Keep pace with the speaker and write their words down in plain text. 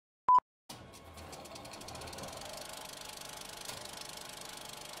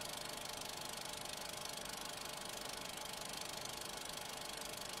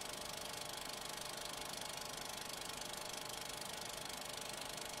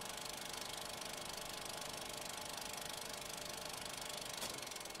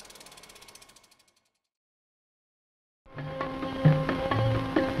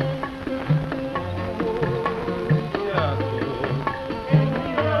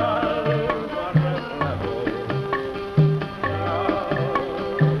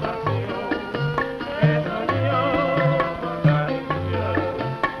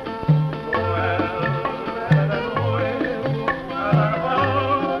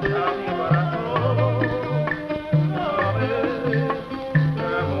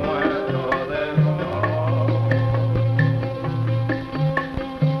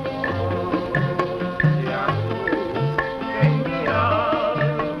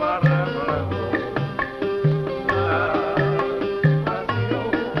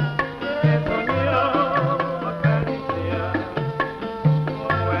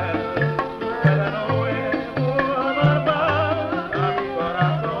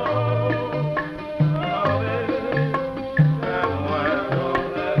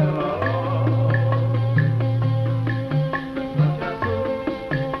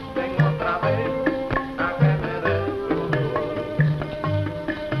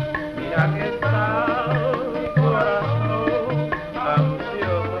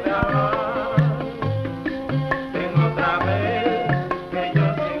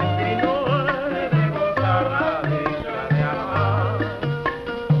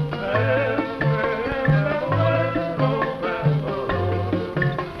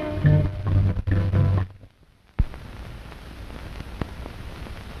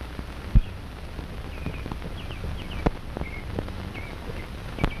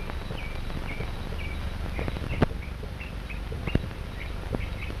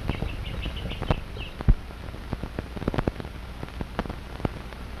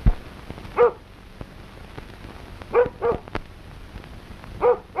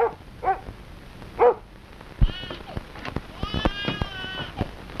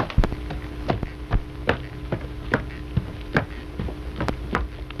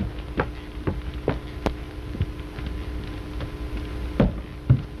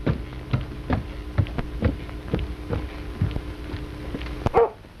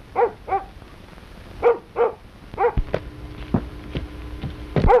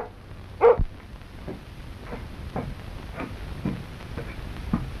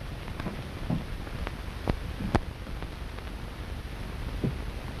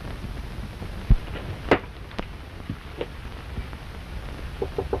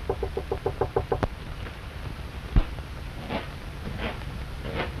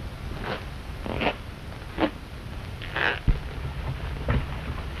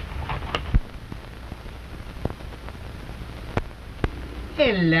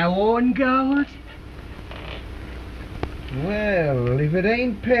Hello, own girls. Well, if it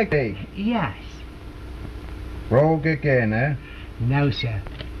ain't Peggy. Yes. Broke again, eh? No, sir.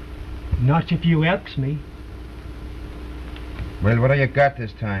 Not if you helps me. Well, what have you got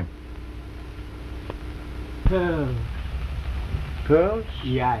this time? Pearls. Pearls?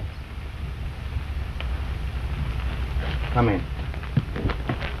 Yes. Come in.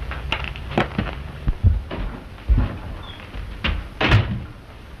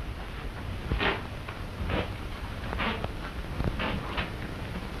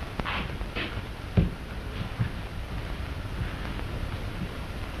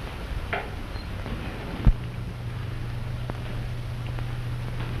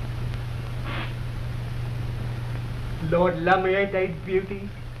 Lord love me, ain't they beauties?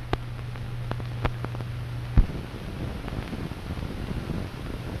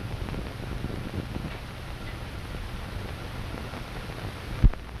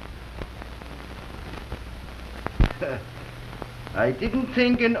 I didn't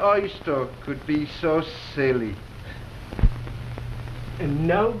think an oyster could be so silly. And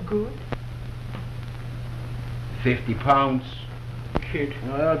no good? £50. Kid.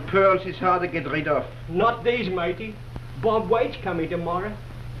 Well, pearls is hard to get rid of. Not these, matey. Bob Waite's coming tomorrow.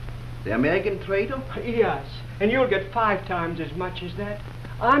 The American trader? Yes, and you'll get 5 times as much as that.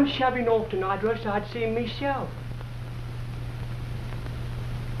 I'm shoving off tonight, or else I'd see him myself.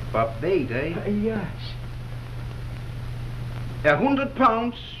 Bob Waite, eh? Yes.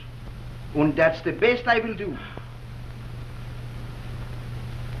 £100, and that's the best I will do.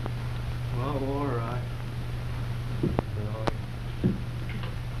 Oh, all right.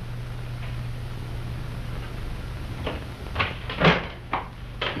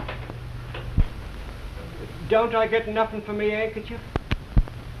 Don't I get nothing for me handkerchief?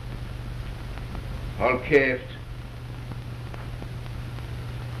 All carefed.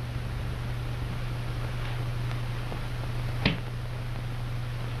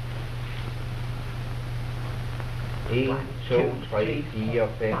 En, 2, 3, 4,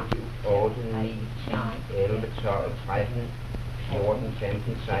 5, 8, 9, 10, 11, 12, 13, 14,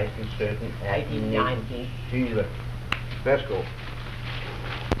 15, 16, 17, 18, 19, 20. Værsgo.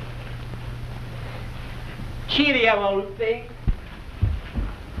 Cheerio, old thing.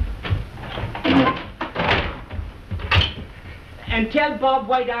 And tell Bob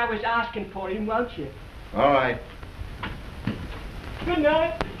White I was asking for him, won't you? All right. Good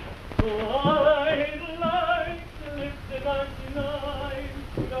night. I'd like to live to 99,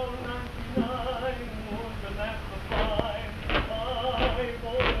 though 99 wouldn't have to find. I've always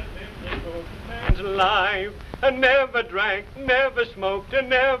lived a good man's life, and never drank, never smoked, and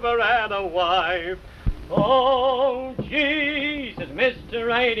never had a wife. Oh, Jesus,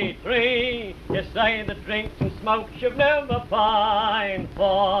 Mr. 83, you say the drinks and smokes you've never pined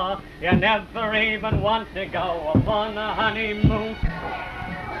for. You never even want to go upon a honeymoon.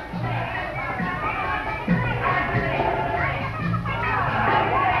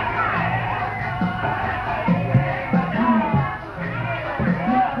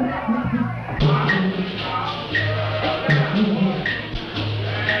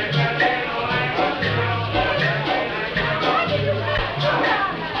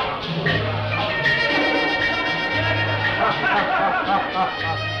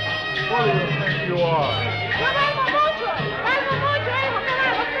 What do you think you are?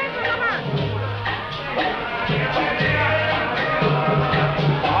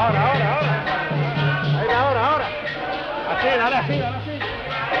 Ahora. Así.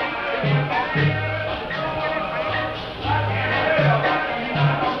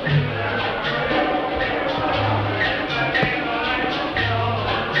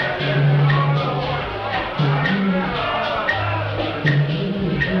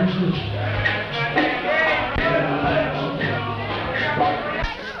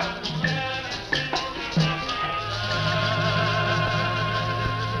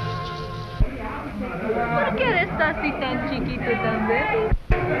 ¿Por qué está así tan chiquito también?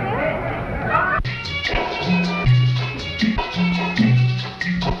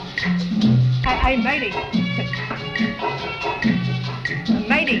 Hey, matey.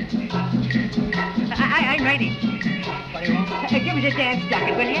 Matey. Hey, matey. What do you want? Give us a dance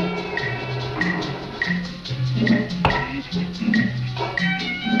jacket, will you?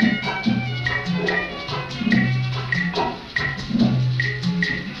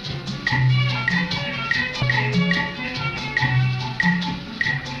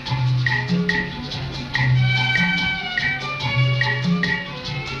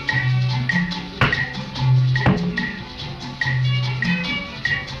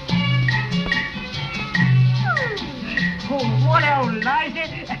 What old lies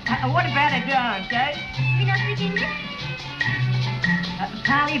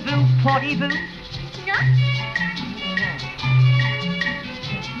Parlez-vous, portez-vous?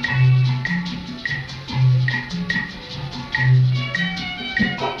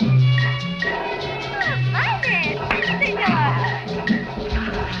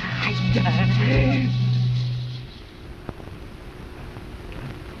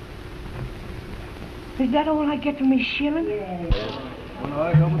 Is that all I get for my shilling?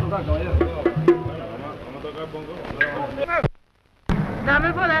 Dame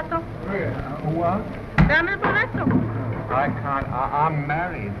el boleto. What? Dame el boleto. I can't. I'm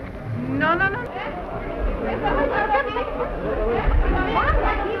married. No, no, no.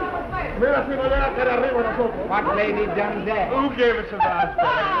 What lady done that? Who gave us a last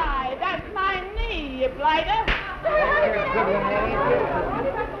Why, that's my knee, you blighter.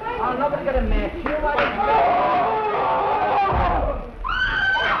 Oh, nobody's gonna match you.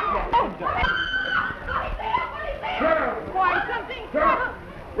 Why, something...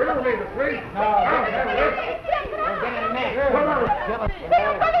 We don't need the three. No, we're getting a match.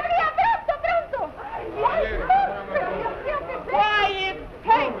 Why, it's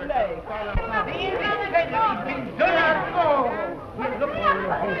Paisley. The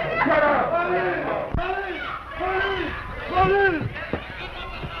Shut up!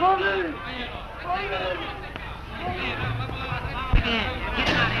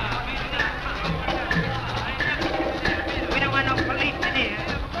 We don't want no policemen here.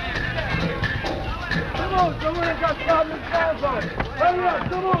 Come on, someone has got problems on. Hurry up,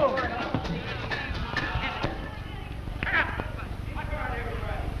 come on!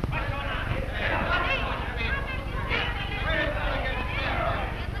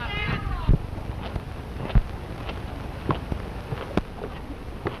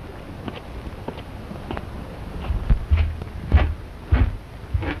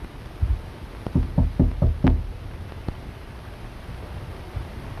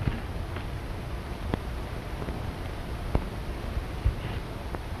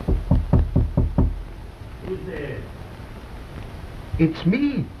 It's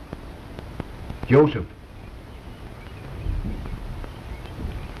me, Joseph.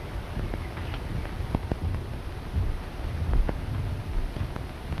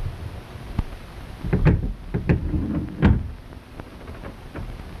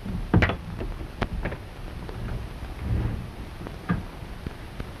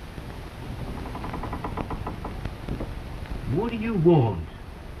 What do you want?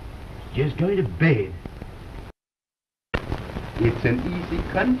 Just going to bed. It's an easy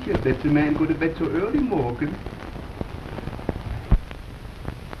conscience that the man go to bed so early, Morgan.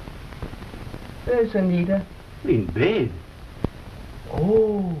 There's Anita. In bed.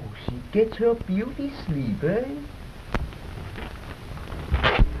 Oh, she gets her beauty sleep, eh?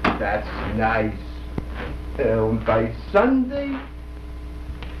 That's nice. And by Sunday,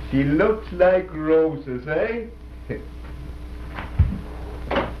 she looks like roses, eh?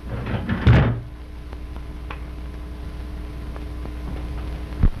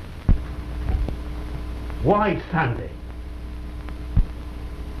 Why Sunday?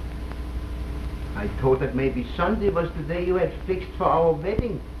 I thought that maybe Sunday was the day you had fixed for our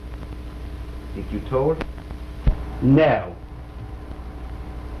wedding. Did you told? No.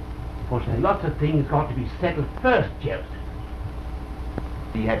 Because lots of things got to be settled first, Joseph.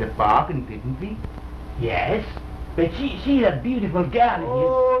 We had a bargain, didn't we? Yes, but she's a beautiful girl.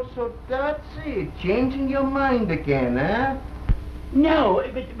 Oh, so that's it. Changing your mind again, eh? No,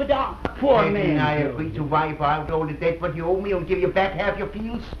 but poor Maybe man. I agree to wipe out all the debt what you owe me and give you back half your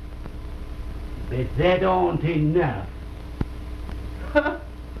fields. But that aren't enough.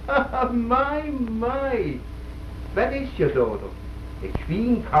 My. That is your daughter. A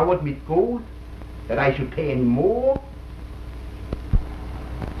queen covered with gold. That I should pay any more?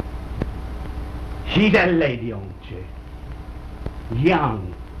 She's a lady, aren't she?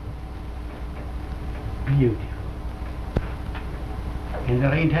 Young. Beautiful. And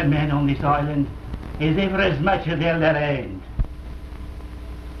there ain't a man on this island is ever as much as the other end.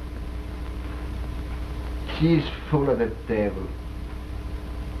 She's full of the devil.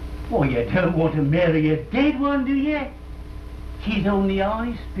 Oh, you don't want to marry a dead one, do you? She's only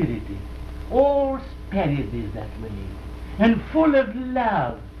high-spirited. All Spanish is that way. And full of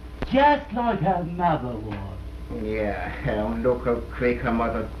love, just like her mother was. Yeah, and look how quick her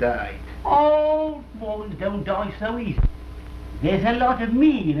mother died. Old ones don't die so easy. There's a lot of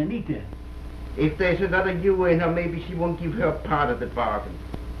me in Anita. If there's another you in her, maybe she won't give her part of the bargain.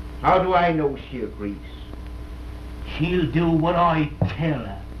 How do I know she agrees? She'll do what I tell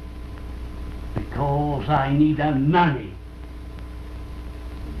her. Because I need the money.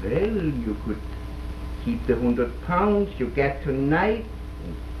 Well, you could keep the £100 you get tonight.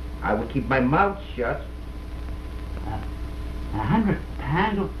 I will keep my mouth shut.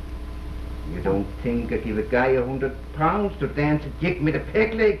 £100? You don't think I give a guy £100 to dance a jig with a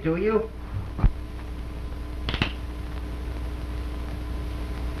peg leg, do you?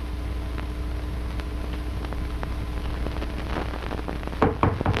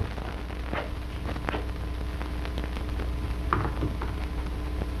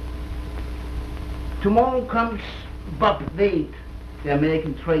 Tomorrow comes Bob Wade, the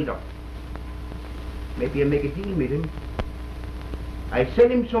American trader. Maybe I make a deal with him. I sell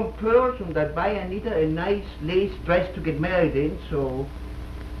him some pearls and I buy Anita a nice lace dress to get married in, so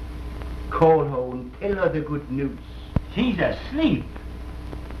call her and tell her the good news. She's asleep.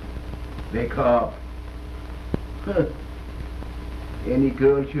 Wake up. Any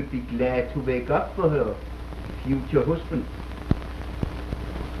girl should be glad to wake up for her future husband.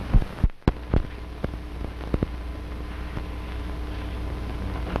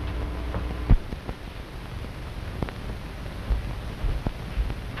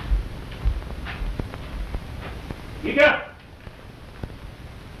 Nita!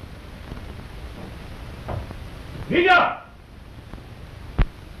 Nita!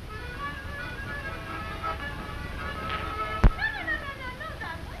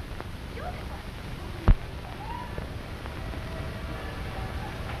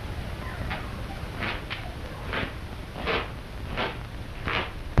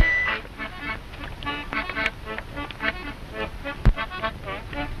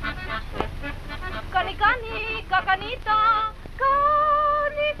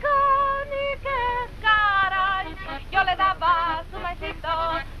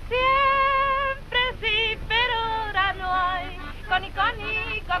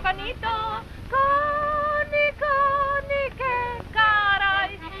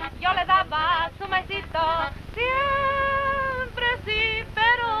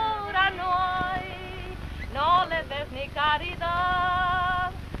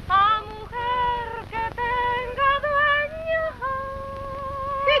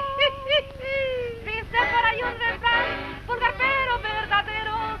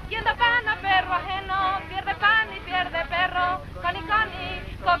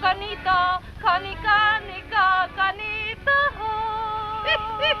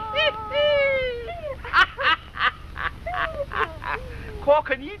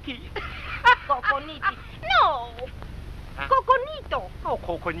 Coconiti. Coconiti. No. Coconito. Oh,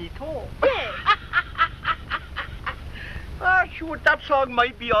 Coconito. Yes. Ah, sure, that song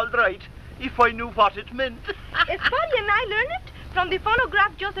might be all right if I knew what it meant. Espali and I learned it from the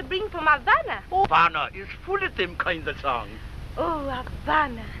phonograph Joseph bring from Havana. Oh, Havana is full of them kind of songs. Oh,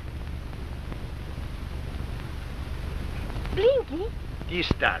 Havana. Blinky,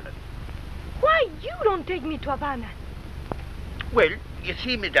 Yes, darling. why you don't take me to Havana? Well, you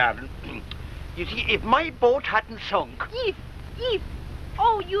see, me darling, you see, if my boat hadn't sunk... If.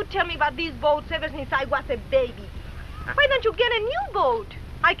 Oh, you tell me about these boats ever since I was a baby. Why don't you get a new boat?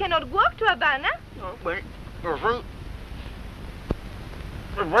 I cannot walk to Havana. Oh, well,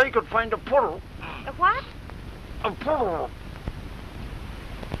 if I could find a pearl... A what? A pearl.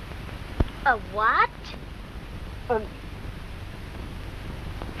 A what?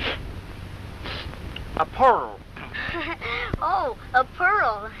 A pearl. Oh, a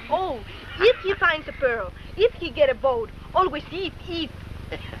pearl. Oh, if he finds a pearl, if he get a boat, always if.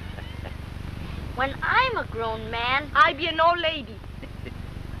 When I'm a grown man. I be an old lady.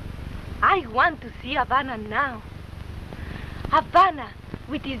 I want to see Havana now. Havana,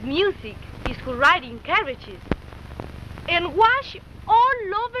 with his music, his riding carriages, and wash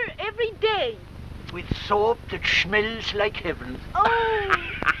all over every day. With soap that smells like heaven. Oh.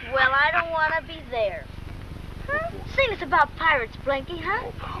 Well, I don't want to be there. Huh? Sing us about pirates, Blinky,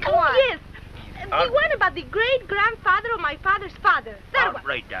 huh? Come Oh, on. yes. The one about the great-grandfather of my father's father. That one.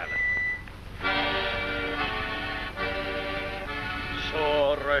 Right, darling.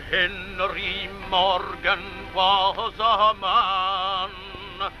 Sir Henry Morgan was a man.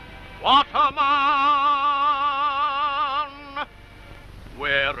 What a man!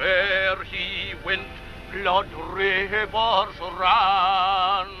 Where'er he went, blood rivers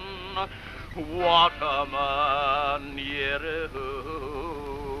ran. What a man, yeo.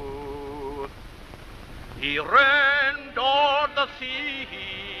 He reigned o'er the sea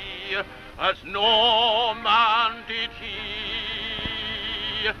as no man did he.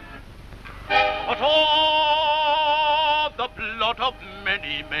 But all the blood of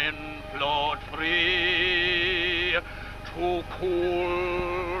many men flowed free to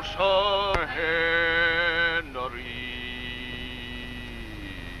cool Sir Henry.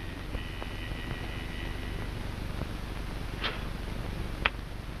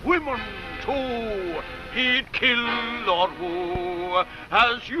 women too, he'd kill or woo,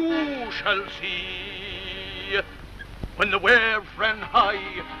 as you shall see. When the wave ran high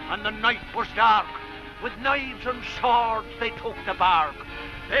and the night was dark, with knives and swords they took the bark.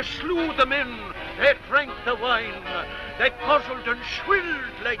 They slew the men, they drank the wine, they guzzled and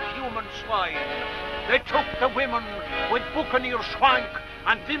shrilled like human swine. They took the women with buccaneer swank,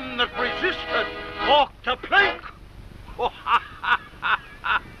 and them that resisted walked the plank.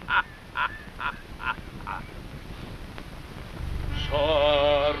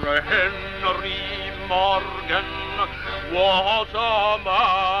 Sir Henry Morgan was a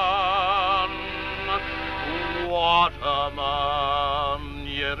man, what a man,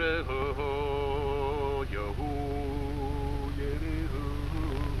 yere-ho, yere-ho, yere-ho.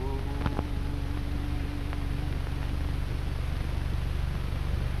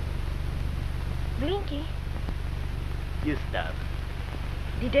 Blinky, Yes, Dad.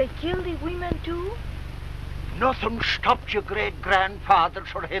 did they kill the women too? Nothing stopped your great-grandfather,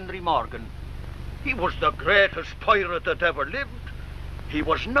 Sir Henry Morgan. He was the greatest pirate that ever lived. He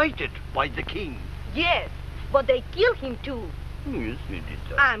was knighted by the king. Yes, but they killed him too. Yes, he did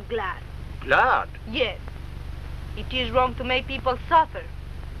that. I'm glad. Glad? Yes. It is wrong to make people suffer.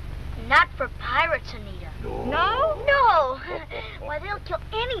 Not for pirates, Anita. No. No? No. Why, they'll kill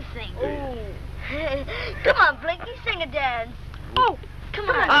anything. Oh. Come on, Blinky, sing a dance. Oh, come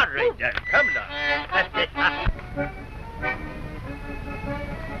on. All right, then. Come now.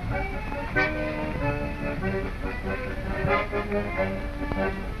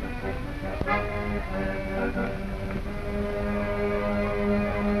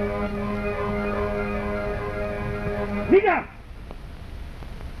 Nigger!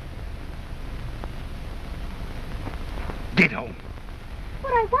 Get home.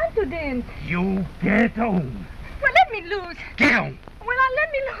 But I want to dance. You get home. Well, let me loose. Get home. Well,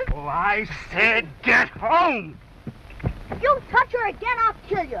 let me loose. Oh, I said get home. If you touch her again, I'll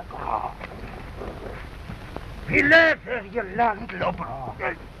kill you. Oh. Be later, you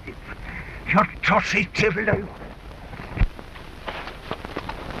landlubber. You're tossy devil.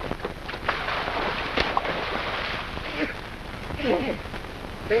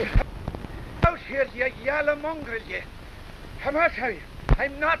 Out here, you yellow mongrel, you. Come out, Harry.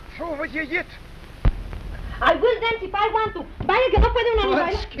 I'm not through with you yet. I will dance if I want to. Vaya que no puede una ni What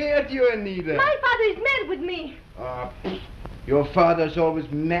bailar. scared you, Anita? My father is mad with me. Your father's always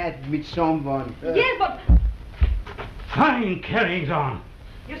mad with someone. Yes, but Fine carryings on.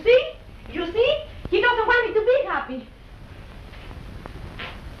 you see? He doesn't want me to be happy.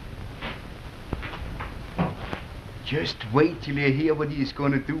 Just wait till you hear what he's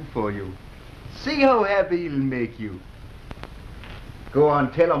gonna do for you. See how happy he'll make you. Go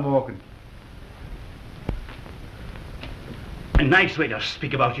on, tell her, Morgan. A nice way to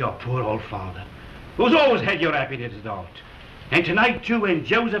speak about your poor old father, who's always had your happiness out. And tonight, too, when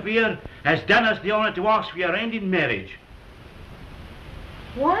Joseph here has done us the honor to ask for your hand in marriage.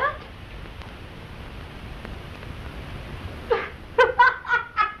 What?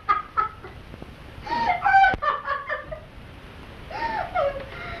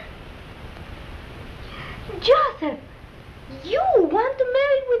 Joseph, you want to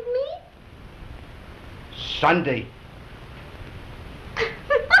marry with me? Sunday.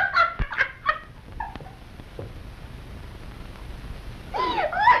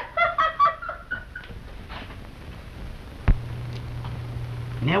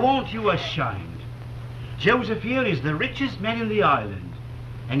 Now, aren't you ashamed? Joseph here is the richest man in the island.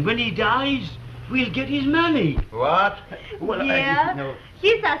 And when he dies, we'll get his money. What? Well, yeah, no.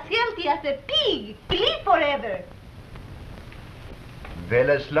 he's as healthy as a pig. He'll live forever. Well,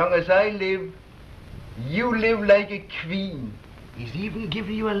 as long as I live, you live like a queen. He's even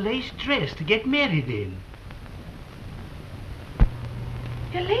given you a lace dress to get married in.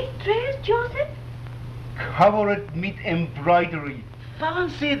 A lace dress, Joseph? Cover it with embroidery.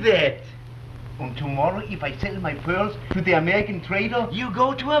 Fancy that. And tomorrow, if I sell my pearls to the American trader... You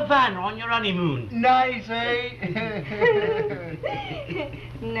go to Havana on your honeymoon. Nice, eh?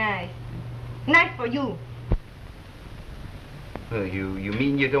 Nice. Nice for you. Well, you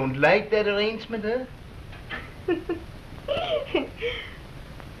mean you don't like that arrangement, huh?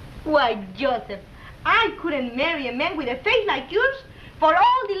 Why, Joseph, I couldn't marry a man with a face like yours for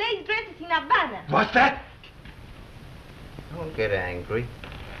all the lace dresses in Havana. What's that? Don't get angry.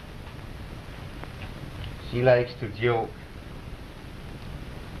 She likes to joke.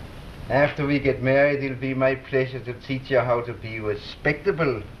 After we get married, it'll be my pleasure to teach her how to be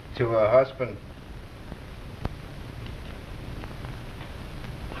respectable to her husband.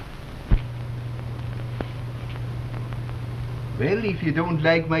 Well, if you don't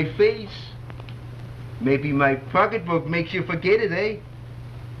like my face, maybe my pocketbook makes you forget it, eh?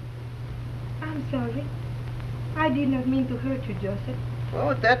 I'm sorry. I did not mean to hurt you, Joseph.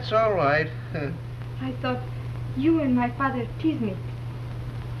 Oh, that's all right. I thought you and my father teased me.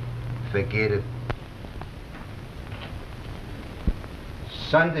 Forget it.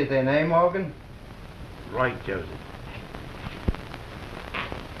 Sunday then, eh, Morgan? Right, Joseph.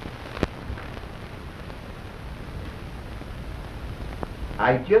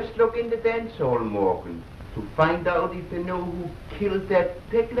 I just look in the dance hall, Morgan, to find out if they know who killed that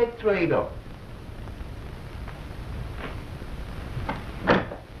pigleg trader.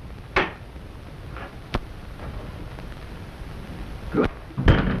 Good.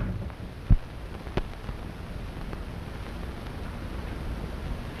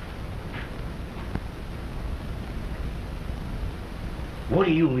 What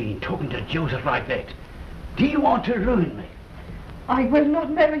do you mean, talking to Joseph like that? Do you want to ruin me? I will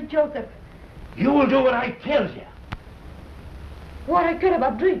not marry Joseph. You will do what I tell you. What I care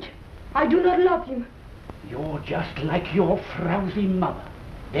about Bridge. I do not love him. You're just like your frowsy mother.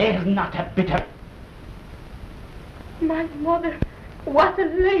 There's not a bit of... My mother was a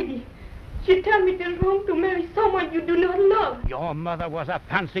lady. She told me it is wrong to marry someone you do not love. Your mother was a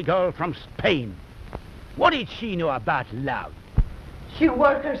fancy girl from Spain. What did she know about love? She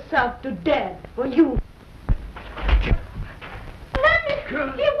worked herself to death for you. Let me! He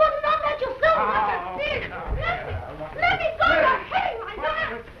would not let you sell like a pig! Let me go to hell, my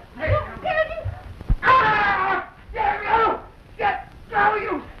God! Ah! Get go! Get go,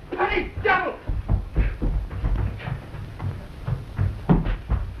 you penny devil!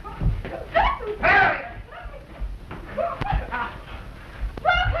 Harry!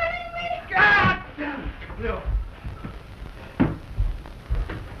 Stop hitting me! God damn it! No.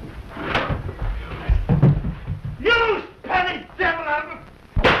 You penny devil!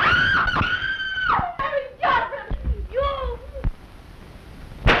 You!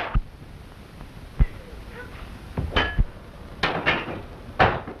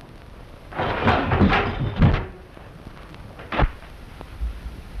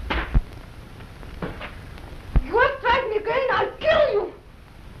 You strike me again, I'll kill you!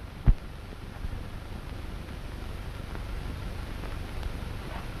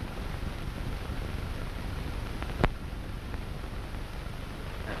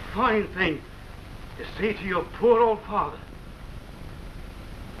 A fine thing to say to your poor old father.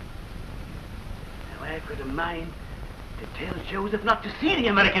 Now, I've got a mind to tell Joseph not to see the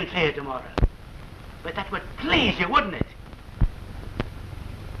American player tomorrow. But that would please you, wouldn't it?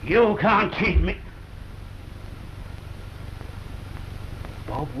 You can't cheat me.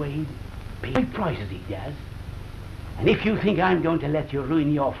 Bob Wade pays prices, he does. And if you think I'm going to let you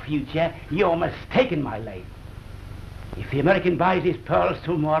ruin your future, you're mistaken, my lady. If the American buys his pearls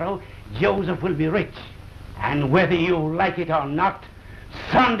tomorrow, Joseph will be rich. And whether you like it or not,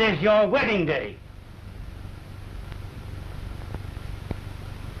 Sunday's your wedding day.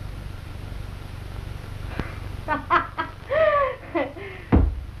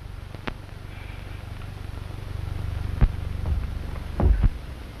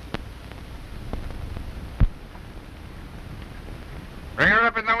 Bring her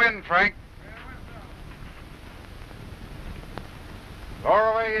up in the wind, Frank.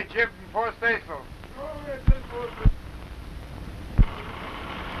 Lower away your jib and fore staysail.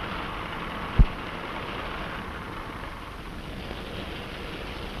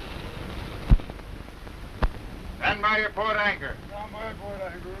 Stand by your port anchor. Stand by port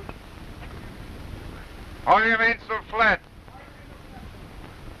anchor. All your mainsail flat.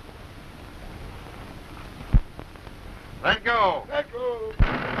 Let go. Let go.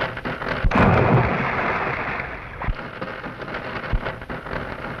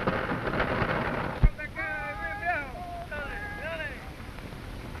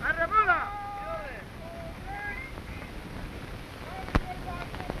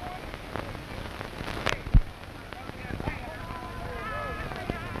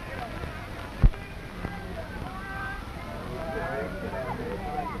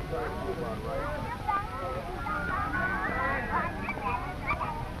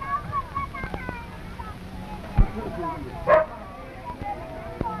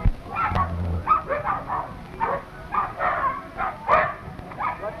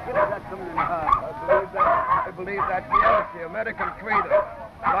 I believe that's the American trader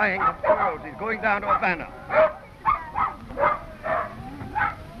buying the pearls. He's going down to Havana.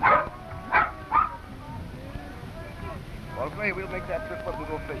 All right, we'll make that trip up to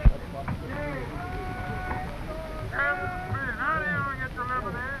go fish.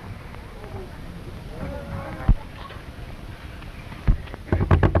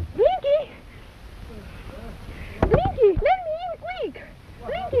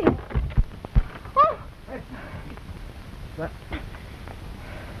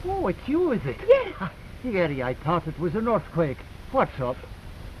 you, is it? Yes. Gary, I thought it was an earthquake. What's up?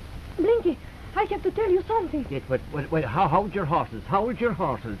 Blinky, I have to tell you something. Yes, but how's your horses? How's your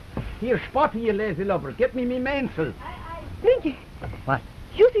horses? Here, Spotty, you lazy lubber. Get me mainsail. Blinky. What?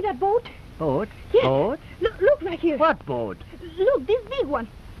 You see that boat? Boat? Yes. Boat? Look right here. What boat? Look, this big one.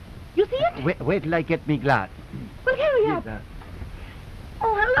 You see it? Wait till I get me glass. Well, hurry up.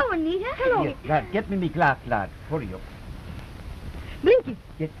 Oh, hello, Anita. Hello. Yes, lad, get me glass, lad. Hurry up. Blinky.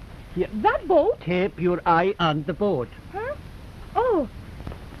 Yes. Here. That boat? Keep your eye on the boat. Huh? Oh.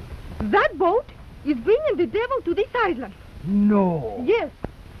 That boat is bringing the devil to this island. No. Yes.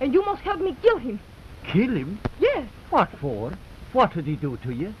 And you must help me kill him. Kill him? Yes. What for? What did he do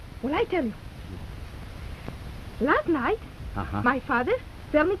to you? Well, I tell you. Last night, Uh-huh. my father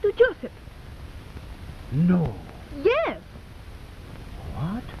fell me to Joseph. No. Yes.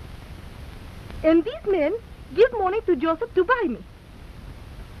 What? And these men give money to Joseph to buy me.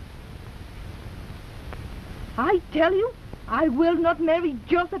 I tell you, I will not marry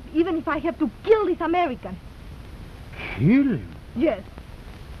Joseph even if I have to kill this American. Kill him? Yes.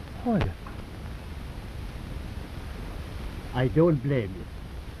 Well, I don't blame you.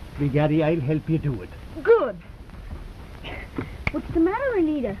 Big Gary, I'll help you do it. Good. What's the matter,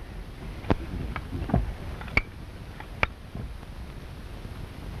 Anita?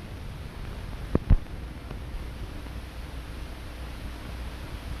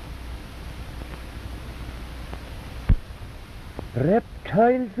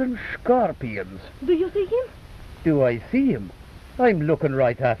 Reptiles and scorpions. Do you see him? Do I see him? I'm looking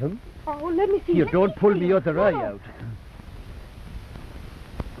right at him. Oh, let me see. You Let don't me pull see. me other eye No. out.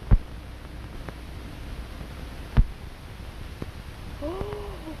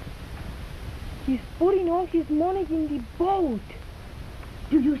 Oh, he's putting all his money in the boat.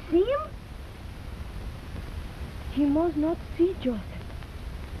 Do you see him? He must not see Joseph.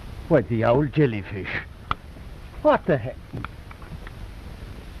 Why, the owl jellyfish. What the heck?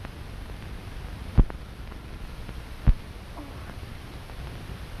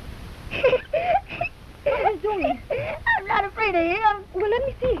 What are you doing? I'm not afraid of him. Well, let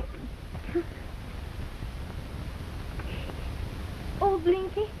me see. Oh,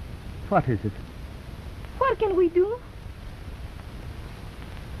 Blinky, What is it? what can we do?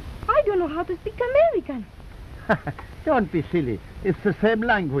 I don't know how to speak American. Don't be silly. It's the same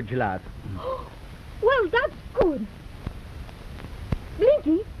language, lad. Well, that's good.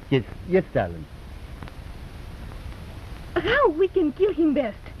 Blinky, Yes, darling. how we can kill him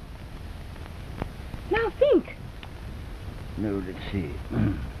best? Now think. Now, let's see.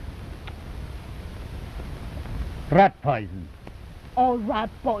 Rat poison. Oh, rat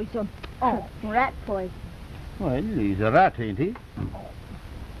poison. Oh, rat poison. Well, he's a rat, ain't he?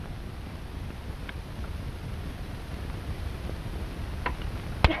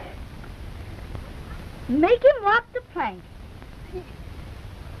 Make him walk the plank.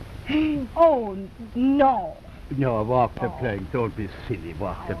 Oh, no. No, walk the plank. Don't be silly.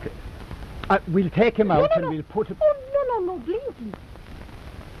 Walk the plank. We'll take him out and we'll put him... Oh, no, Blinky.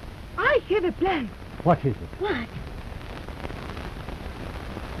 I have a plan. What is it? What?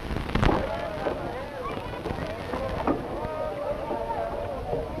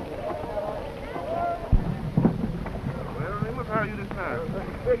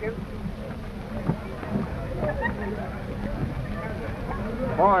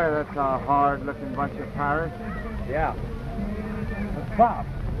 Boy, that's a hard-looking bunch of pirates. Yeah. Bob,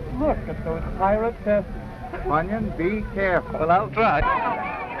 look at those pirate vests. Bunyan, be careful. Well, I'll try.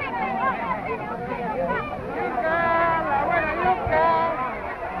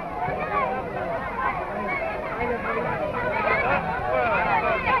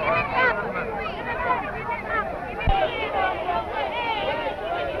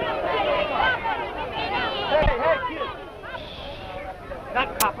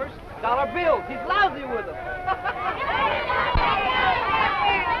 Not coppers, dollar bills. He's lousy with them.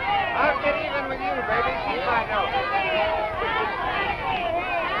 I'll get even with you, baby. Keep my note.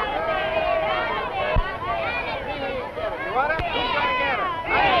 You want him? Who's gonna get him?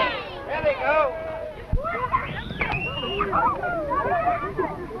 There they go.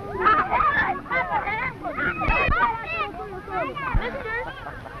 Mister,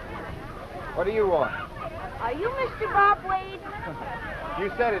 What do you want? are you Mr. Bob Wade?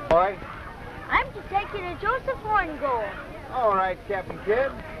 You said it, boy. I'm to take you to Joseph Horngold. All right, Captain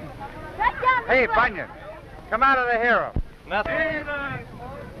Kidd. Right down this Hey, way. Bunyan, come out of the hero. Nothing.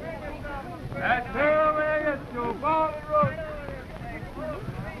 That's where we get to Ball Road.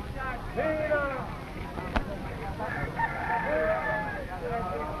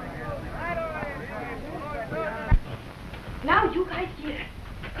 Now you guys here.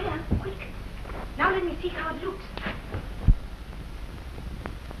 Come on, quick.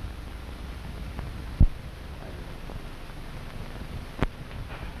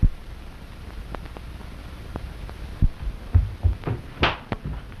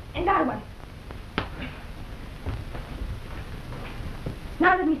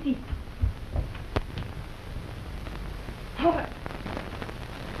 let me see. Oh.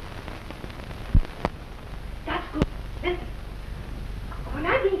 That's good. Listen. When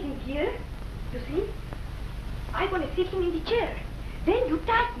I bring him here, you see, I'm going to sit him in the chair. Then you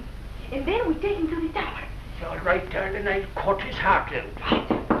tighten. And then we take him to the tower. It's all right, darling. I'll cut his heart out. Right.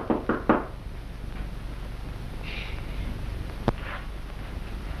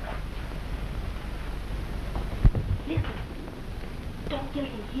 Listen. Don't kill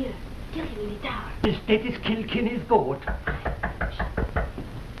him here. Kill him in the tower. Instead is killing his goat.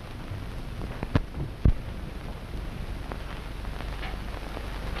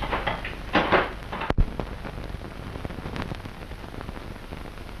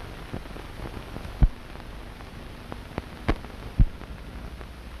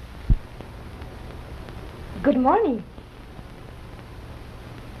 Good morning.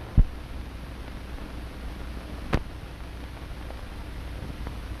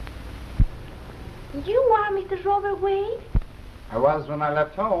 You are Mr. Robert Wade? I was when I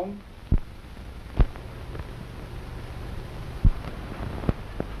left home.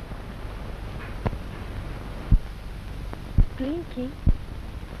 Blinky.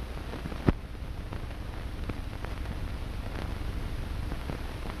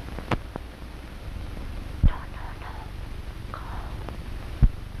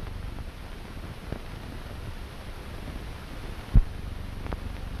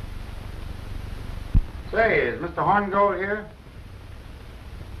 Say, is Mr. Horngold here?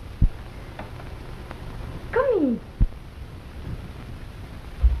 Come in.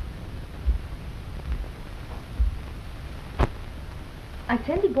 I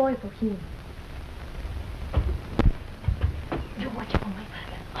sent the boy for him. You watch for my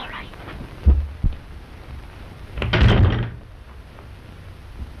father. All right.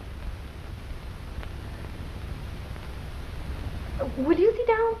 Will you sit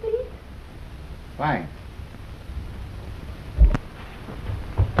down, please? Fine.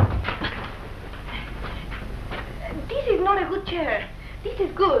 This is not a good chair. This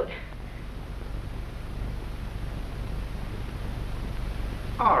is good.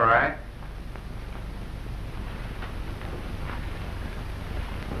 All right.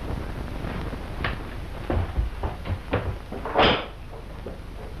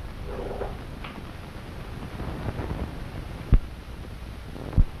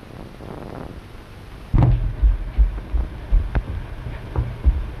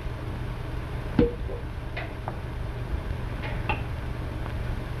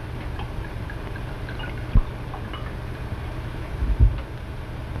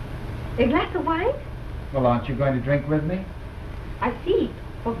 A glass of wine? Well, aren't you going to drink with me? I see.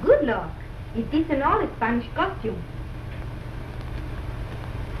 For good luck. It is an all Spanish costume.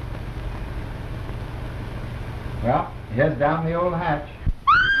 Well, here's down the old hatch.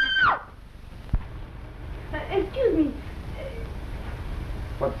 Excuse me.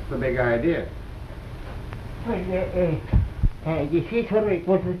 What's the big idea? Well, you see, sir, it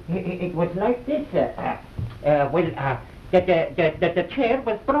was like this. The chair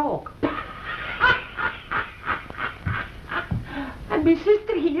was broke. And my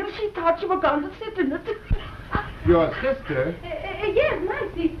sister here, she thought she was going to sit in it. Your sister? Yes, my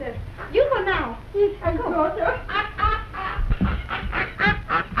sister. You go now. Yes, I go.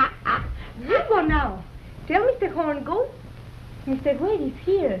 You go now. Tell Mr. Horn, go. Mr. Wade is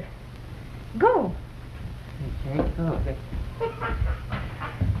here. Go.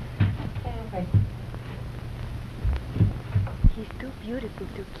 He's too beautiful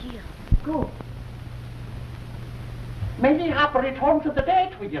to kill. Go. Maybe have to return to the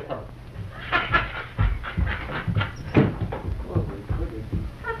date with you, sir.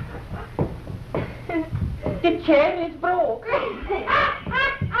 The chair is broke.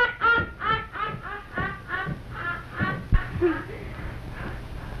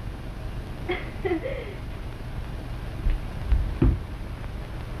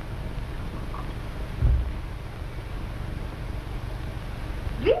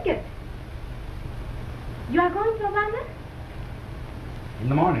 Drink it. You are going to Havana? In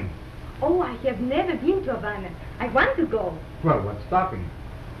the morning. Oh, I have never been to Havana. I want to go. Well, what's stopping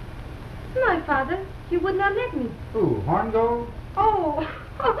you? My father, he would not let me. Who, Horngold? Oh,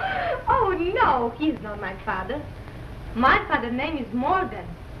 oh no, he's not my father. My father's name is Morgan.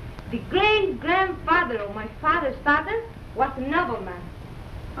 The great-grandfather of my father's father was a nobleman.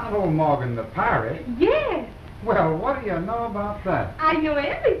 Not old Morgan the pirate. Yes. Well, what do you know about that? I know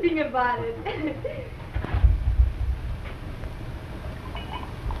everything about it.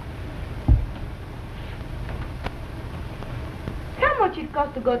 How much it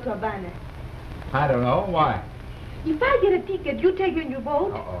cost to go to Havana? I don't know. Why? If I get a ticket, you take me in your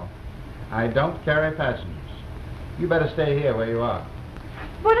boat? Uh-oh. I don't carry passengers. You better stay here where you are.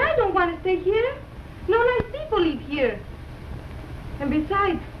 But I don't want to stay here. No nice people live here. And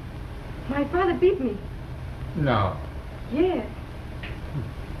besides, my father beat me. No. Yes.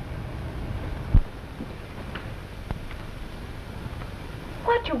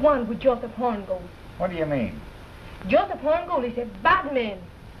 What you want with Joseph Horngold? What do you mean? Joseph Horngold is a bad man.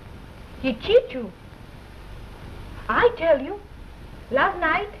 He cheats you. I tell you, last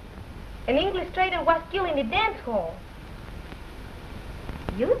night, an English trader was killed in the dance hall.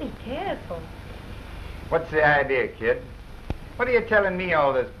 You be careful. What's the idea, kid? What are you telling me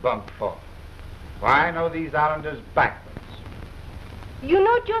all this bunk for? Why, I know these islanders backwards. You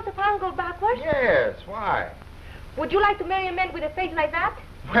know Joseph Horngold backwards? Yes, why? Would you like to marry a man with a face like that?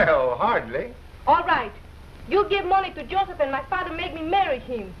 Well, hardly. All right. You give money to Joseph and my father make me marry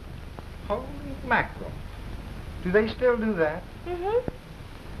him. Holy mackerel. Do they still do that? Mm-hmm.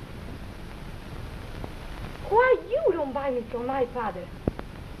 Why you don't buy me from my father?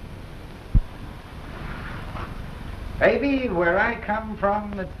 Baby, where I come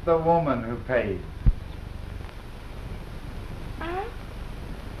from, it's the woman who pays. Huh?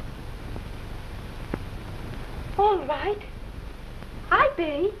 All right. I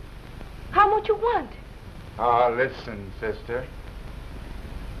pay. How much you want? Oh, listen, sister.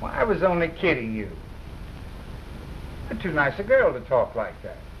 Well, I was only kidding you. You're too nice a girl to talk like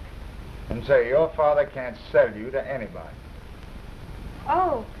that. And say your father can't sell you to anybody.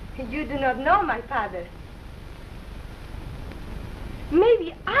 Oh, you do not know my father.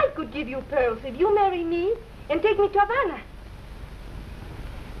 Maybe I could give you pearls if you marry me and take me to Havana.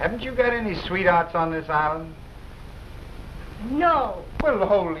 Haven't you got any sweethearts on this island? No. Well,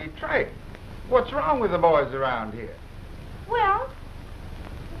 holy tripe. What's wrong with the boys around here? Well,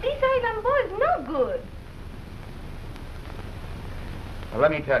 these island boys no good. Well,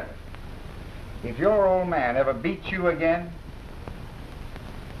 let me tell you. If your old man ever beats you again,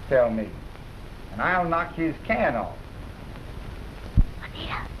 tell me. And I'll knock his can off.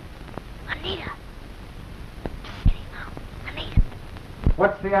 Anita. Anita.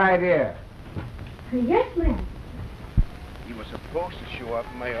 What's the idea? Yes, ma'am. He was supposed to show up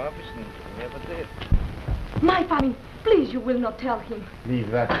in my office and never did. My father, please, you will not tell him.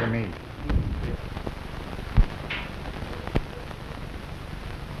 Leave that to me.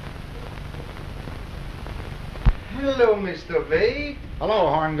 Hello, Mr. Wade. Hello,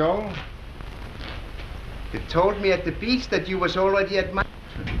 Horngold. They told me at the beach that you was already at my...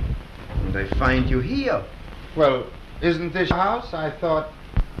 And I find you here. Well, isn't this your house? I thought...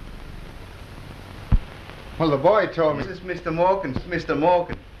 Well, the boy told me... This is Mr. Morgan. Mr.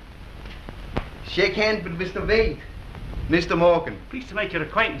 Morgan. Shake hands with Mr. Wade. Mr. Morgan. Pleased to make your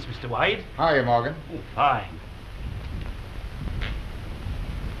acquaintance, Mr. Wade. How are you, Morgan? Oh, fine.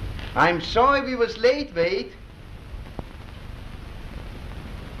 I'm sorry we was late, Wade.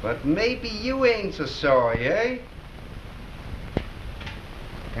 But maybe you ain't so sorry, eh?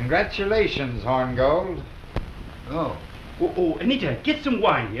 Congratulations, Horngold. Oh. Oh, Anita, get some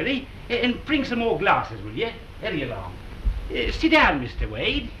wine, dearie, and bring some more glasses, will you? Hurry along. Sit down, Mr.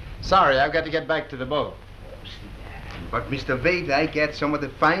 Wade. Sorry, I've got to get back to the boat. Oh, sit down. But Mr. Wade, I get some of the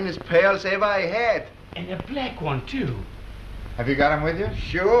finest pearls ever I had. And a black one, too. Have you got them with you?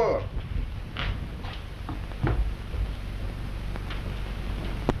 Sure.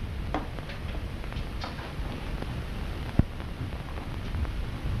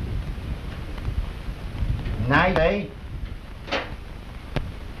 Nice, eh?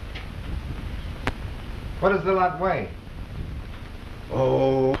 What does the lot weigh?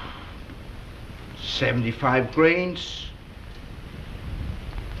 Oh, 75 grains.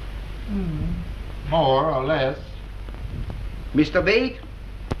 More or less. Mr. Wade,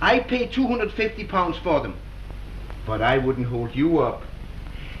 I pay 250 pounds for them. But I wouldn't hold you up.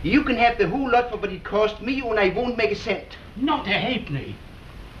 You can have the whole lot for what it cost me and I won't make a cent. Not a halfpenny.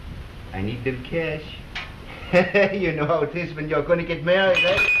 I need them cash. You know how it is when you're going to get married,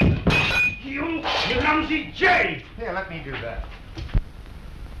 eh? You clumsy jade! Here, let me do that.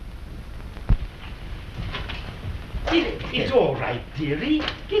 It's all right, dearie.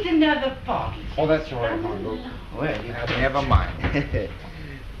 Get another bottle. Oh, that's all right, Horngold. Well, you Never mind.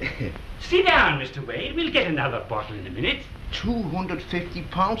 Sit down, Mr. Wade. We'll get another bottle in a minute. 250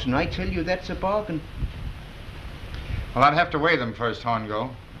 pounds, and I tell you that's a bargain. Well, I'd have to weigh them first,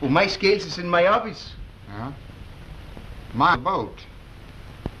 Horngold. Well, my scales is in my office. Yeah? My boat.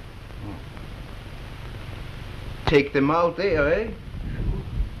 Take them out there, eh?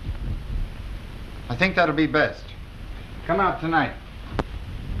 I think that'll be best. Come out tonight.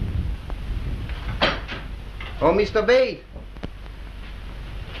 Oh, Mr. Bate.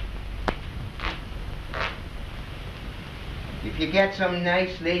 If you get some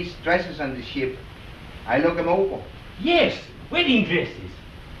nice lace dresses on the ship, I look 'em over. Yes, wedding dresses.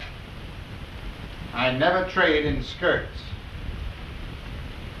 I never trade in skirts.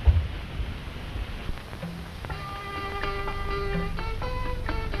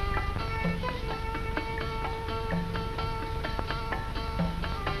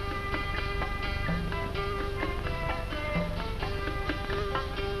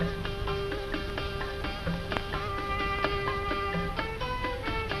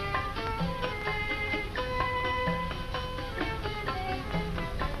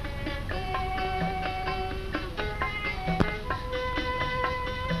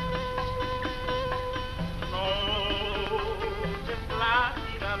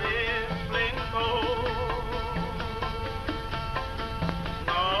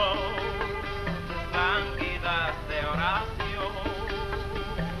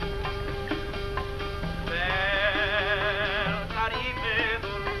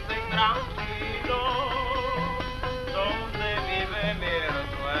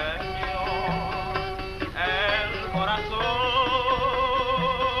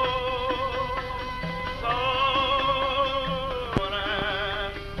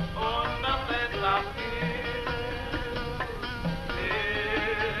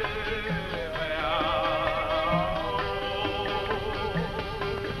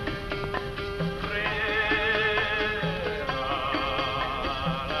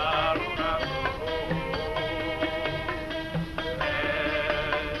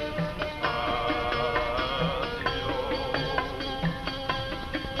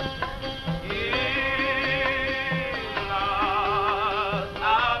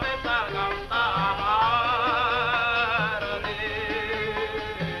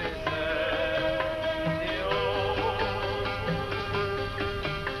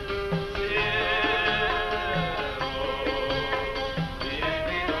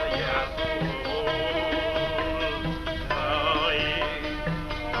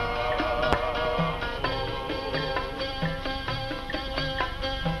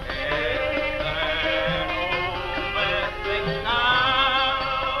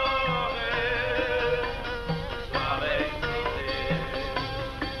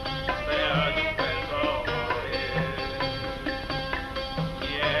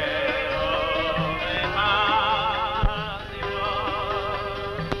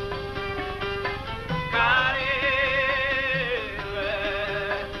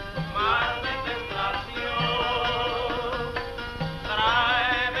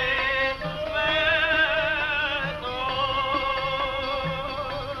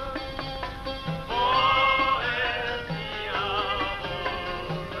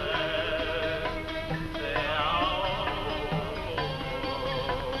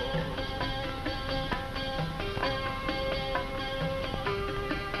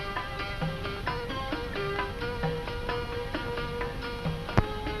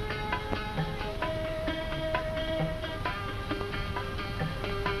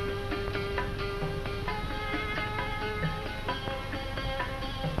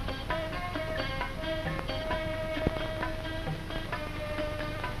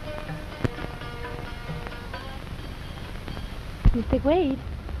 Mr. Wade.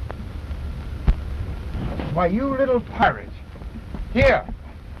 Why, you little pirate. Here.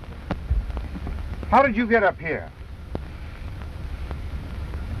 How did you get up here?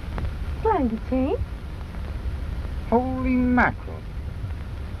 Flying the chain. Holy mackerel.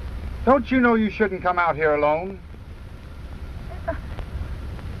 Don't you know you shouldn't come out here alone?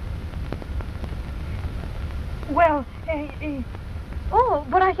 Well, oh,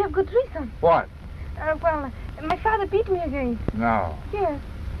 but I have good reason. What? Well, my father beat me again. No. Yes.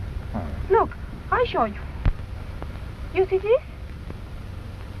 Oh. Look, I show you. You see this?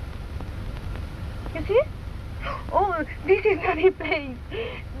 You see? Oh, this is not a place.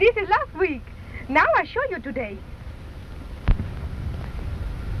 This is last week. Now I show you today.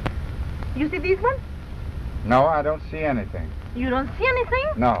 You see this one? No, I don't see anything. You don't see anything?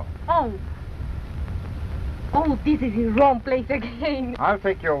 No. Oh. Oh, this is the wrong place again. I'll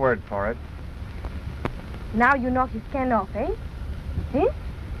take your word for it. Now you knock his can off, eh? Eh?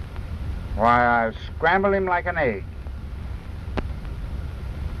 Why, I've scrambled him like an egg.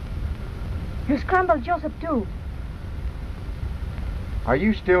 You scrambled Joseph, too. Are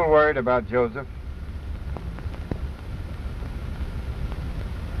you still worried about Joseph?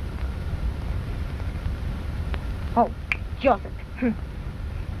 Oh, Joseph.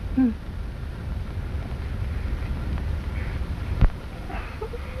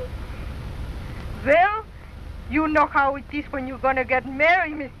 Well, You know how it is when you're gonna get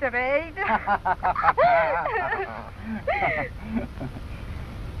married, Mr. Wade.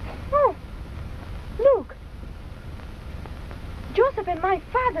 Oh, look. Joseph and my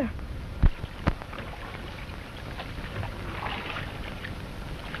father.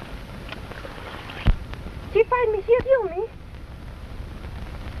 She find me here, you me.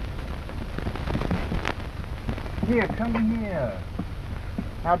 Here, come here.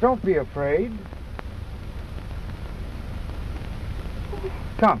 Now, don't be afraid.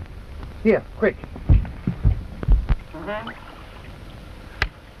 Come. Here, quick.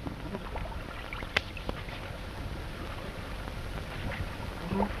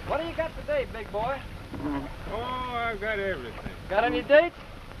 What do you got today, big boy? Oh, I've got everything. Got any dates?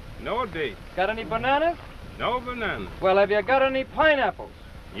 No dates. Got any bananas? No bananas. Well, have you got any pineapples?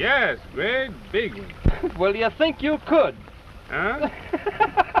 Yes, great big ones. Well, do you think you could? Huh?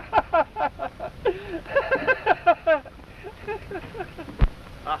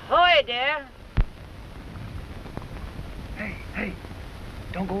 Ahoy there. Hey,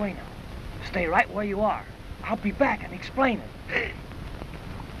 don't go away now. Stay right where you are. I'll be back and explain it.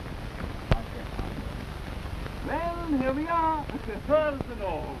 Well, here we are. Pearls and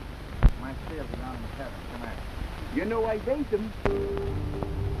all. My sails are down in the cabin. Come on. You know I bait them.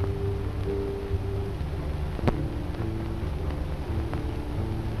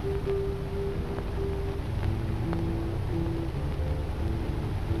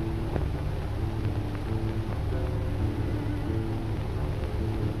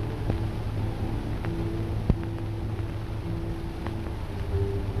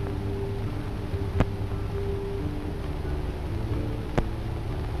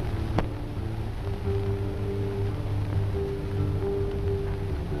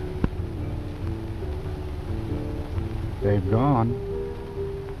 They've gone.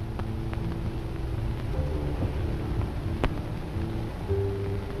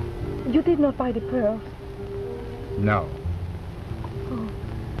 You did not buy the pearls. No. Oh,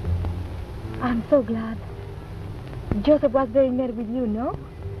 I'm so glad. Joseph was very mad with you, no?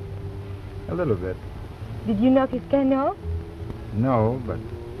 A little bit. Did you knock his cane off? No, but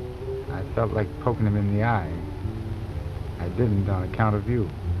I felt like poking him in the eye. I didn't on account of you.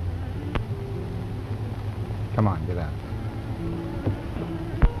 Come on, get out.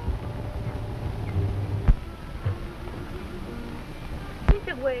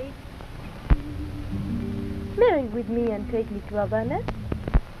 Mr. Wade, marry with me and take me to Havana.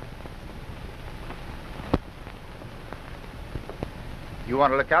 You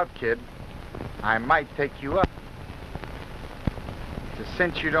want to look out, kid? I might take you up. It's a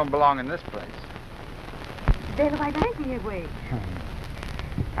cinch you don't belong in this place. Then why don't you Wade?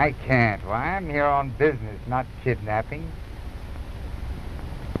 I can't. Why, I'm here on business, not kidnapping.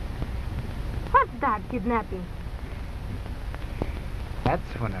 What's that, kidnapping?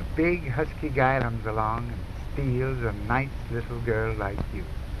 That's when a big, husky guy comes along and steals a nice little girl like you.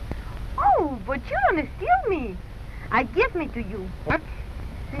 Oh, but you don't steal me. I give me to you. What?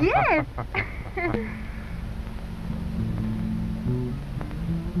 Yes.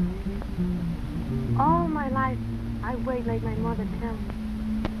 All my life, I wait like my mother tells me.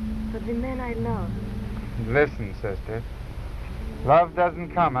 For the man I love. Listen, sister. Love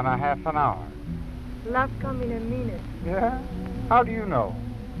doesn't come in a half an hour. Love come in a minute. Yeah? How do you know?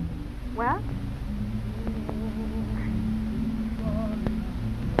 Well?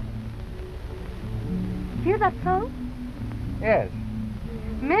 Hear that song? Yes.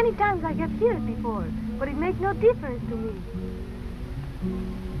 Many times I have heard it before, but it makes no difference to me.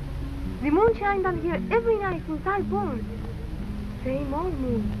 The moon shines down here every night since I was born. Same old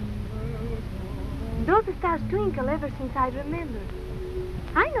moon. Those stars twinkle ever since I remember.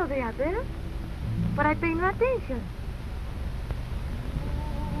 I know they are there, but I pay no attention.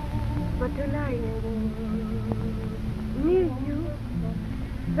 But tonight, near you,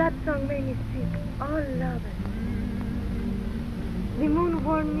 that song made me sick, all lovers. The moon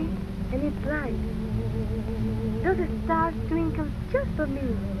warmed me, and it's bright. Those stars twinkle just for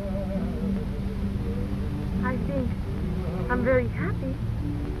me. I think I'm very happy.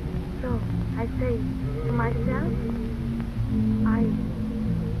 So I say to myself,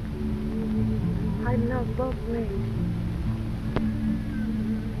 I love both ways.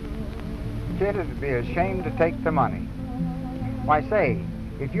 Kid, it'd be a shame to take the money. Why, say,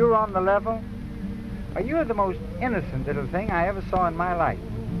 if you're on the level, why, you're the most innocent little thing I ever saw in my life.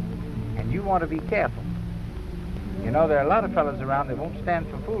 And you want to be careful. You know, there are a lot of fellas around that won't stand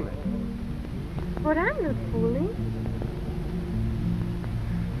for fooling. But I'm not fooling.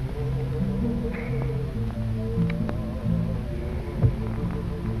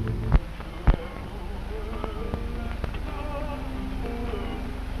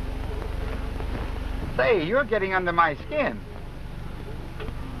 Say, you're getting under my skin.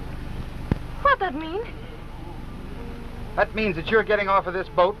 What that mean? That means that you're getting off of this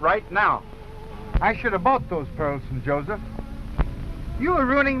boat right now. I should have bought those pearls from Joseph. You were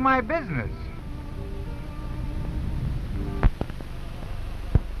ruining my business.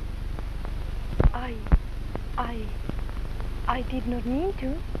 I did not mean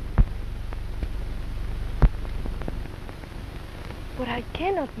to. But I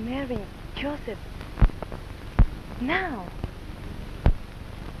cannot marry Joseph now.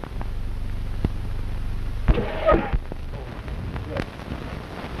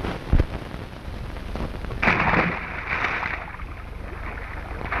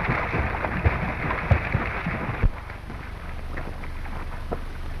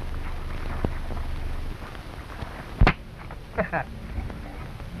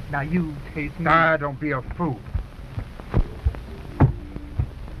 Now you taste me. Ah, don't be a fool.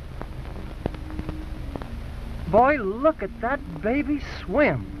 Boy, look at that baby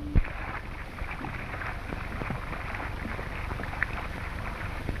swim.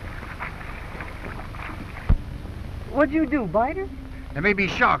 What'd you do, bite her? There may be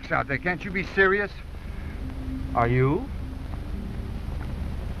sharks out there. Can't you be serious? Are you?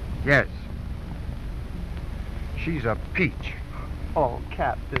 Yes. She's a peach. Oh,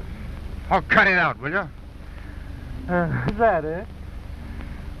 Captain. Oh, cut it out, will you? Is that it?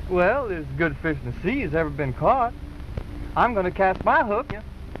 Well, there's good fish in the sea has ever been caught. I'm going to cast my hook.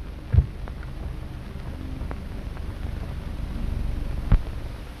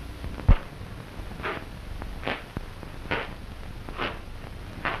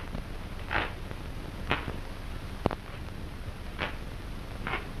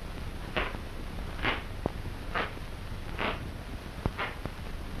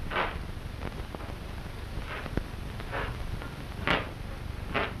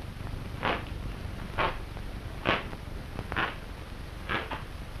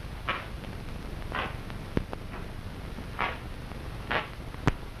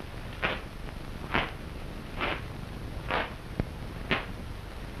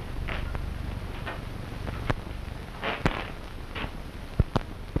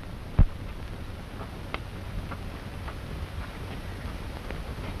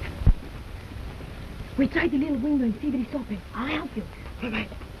 We try the little window and see if it's open. I'll help you. All right.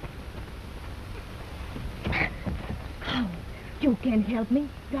 Oh, you can't help me.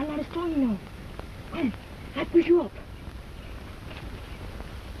 You're not strong enough. Come, I push you up.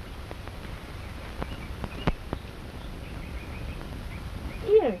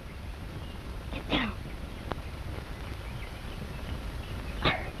 Here. Get down.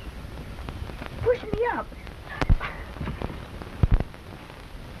 Push me up.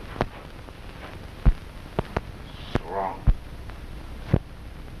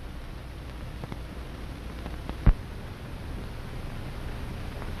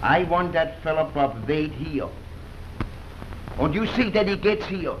 I want that fella Bob Wade here. And you see that he gets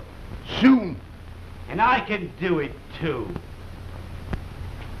here. Soon. And I can do it, too.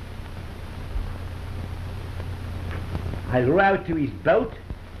 I'll row out to his boat,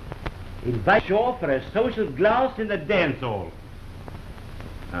 invite shore for a social glass in the dance hall.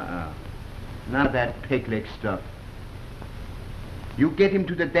 None of that pig-leg stuff. You get him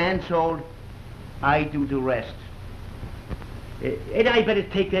to the dance hall, I do the rest. Ain't I better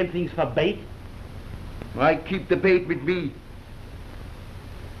take them things for bait? I keep the bait with me.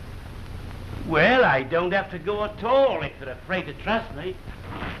 Well, I don't have to go at all if they're afraid to trust me.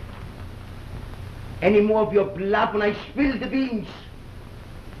 Any more of your blab when I spill the beans.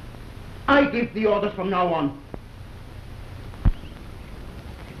 I give the orders from now on.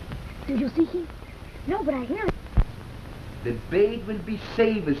 Do you see him? No, but I hear it. The bait will be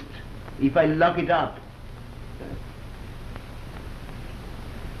safest if I lock it up.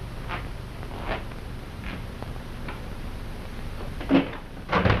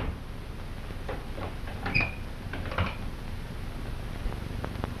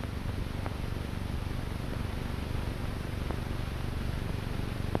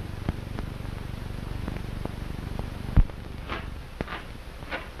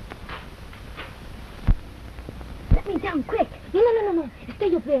 Down, quick! No.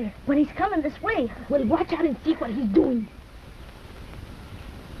 Stay up there. When he's coming this way, we'll watch out and see what he's doing.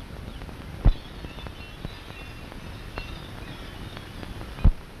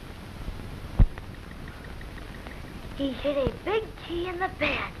 He hit a big key in the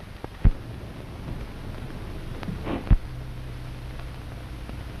bed.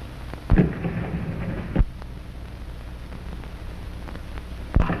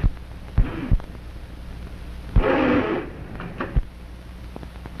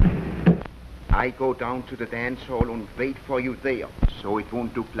 I go down to the dance hall and wait for you there, so it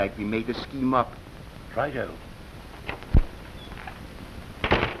won't look like we made a scheme up. Righto.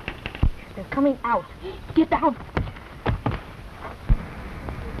 They're coming out. Get down.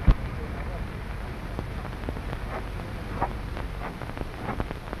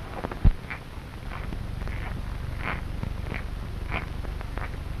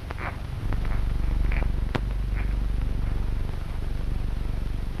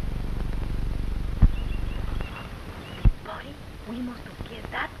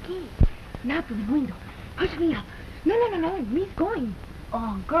 Now to the window. Push me up. No. Me's going.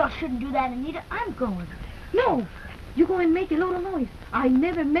 Oh, girls shouldn't do that, Anita. I'm going. No. You go and make a lot of noise. I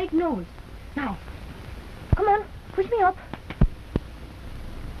never make noise. Now. Come on. Push me up.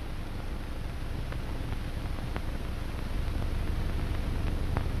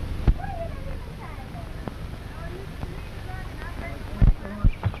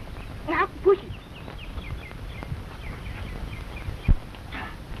 Now, push it.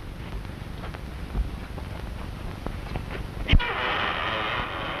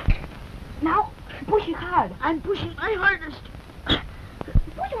 Now, push it hard. I'm pushing my hardest.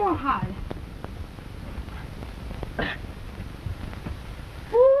 Push more hard.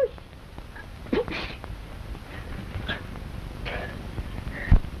 Push.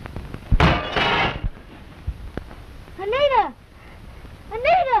 Anita!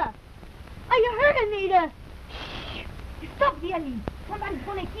 Anita! Are you hurt, Anita? Shh! Stop yelling. Somebody's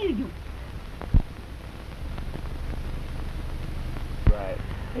gonna hear you. Right.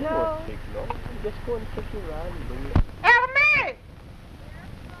 It won't take long. Just go and kick around and bring it. Elmy!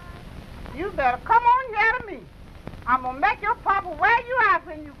 You better come on here to me. I'm gonna make your papa wear you out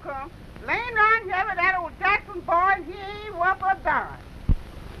when you come. Laying around here with that old Jackson boy, he ain't worth a darn.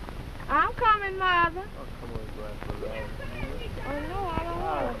 I'm coming, Mother. Oh, come on, go around. Oh, no, I don't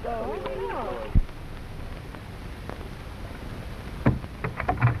want to go. No.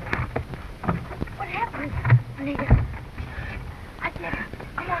 What happened, Anita? I get her.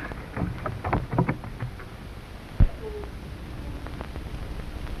 Come on.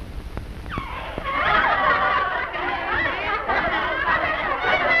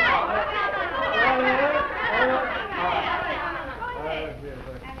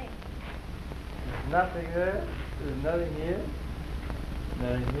 Nothing there. There's nothing here.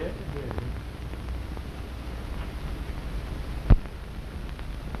 Nothing here.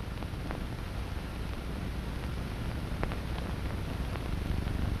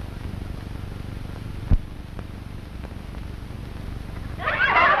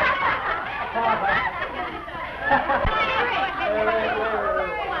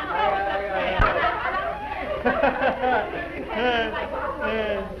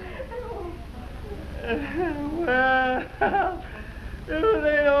 Well, it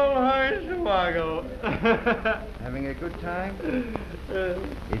ain't all hornswoggle. Having a good time?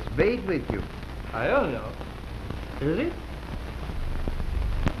 It's Bate with you. I don't know. Is it?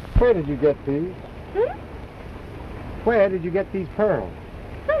 Where did you get these? Hmm? Where did you get these pearls?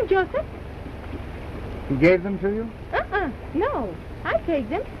 From Joseph. He gave them to you? No. I take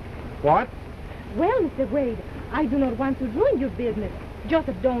them. What? Well, Mr. Wade, I do not want to ruin your business.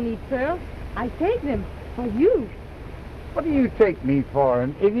 Joseph don't need pearls. I take them for you. What do you take me for,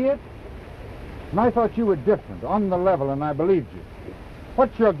 an idiot? And I thought you were different, on the level, and I believed you.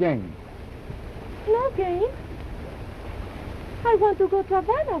 What's your game? No game. I want to go to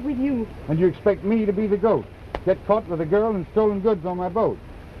Havana with you. And you expect me to be the goat? Get caught with a girl and stolen goods on my boat?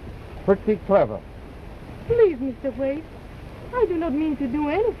 Pretty clever. Please, Mr. Wade. I do not mean to do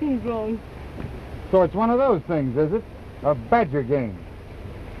anything wrong. So it's one of those things, is it? A badger game.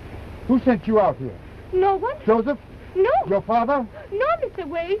 Who sent you out here? No one? Joseph? No. Your father? No, Mr.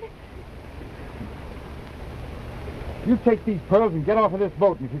 Wade. You take these pearls and get off of this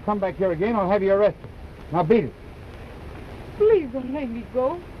boat, and if you come back here again, I'll have you arrested. Now beat it. Please don't make me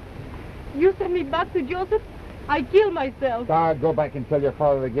go. You send me back to Joseph, I kill myself. Go back and tell your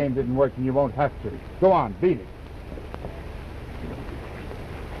father the game didn't work and you won't have to. Go on, beat it.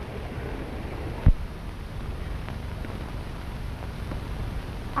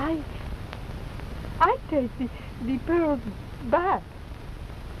 I take the pearls back.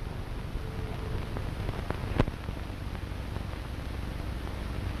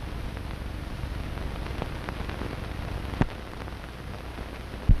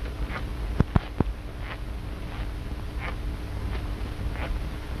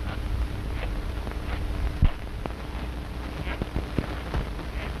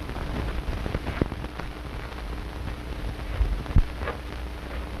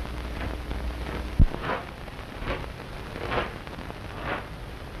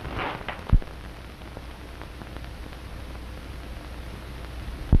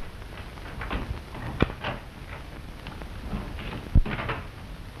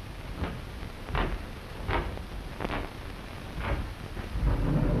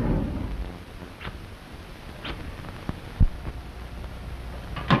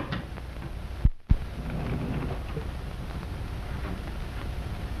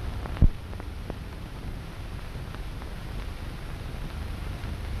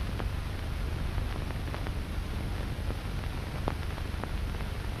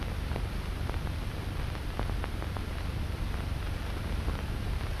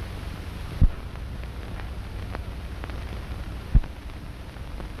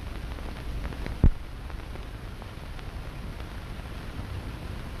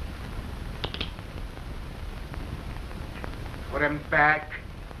 Put him back.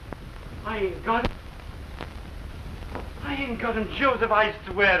 I ain't got him. I ain't got him, Joseph. I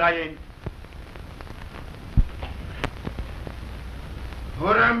swear I ain't.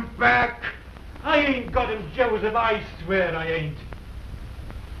 Put him back. I ain't got him, Joseph. I swear I ain't.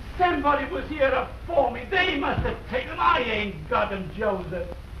 Somebody was here before me. They must have taken him. I ain't got him, Joseph.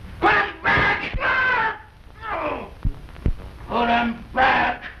 Put him back! Put him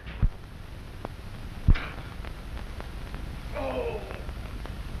back! Oh.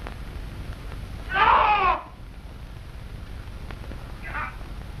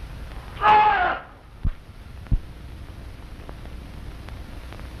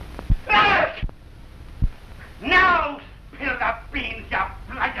 Now spill the beans, you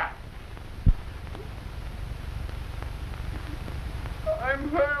blighter! I'm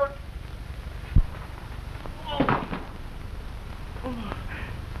hurt.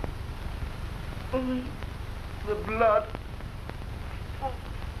 The blood.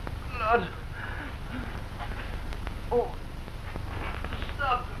 Blood. Oh.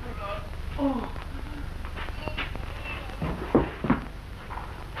 Stop the blood. Oh.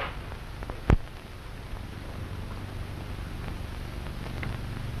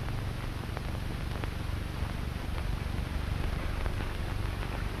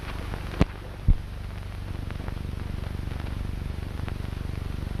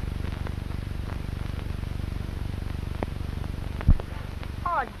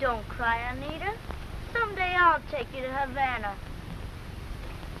 Oh, don't cry, Anita. Someday I'll take you to Havana.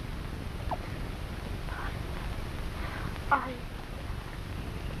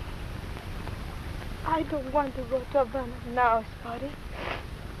 I don't want to go to Havana now, Spotty.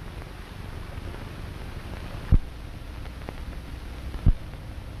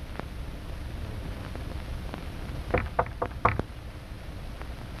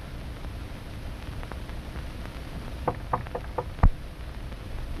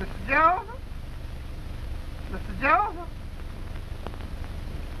 Mr. Joseph? Mr. Joseph?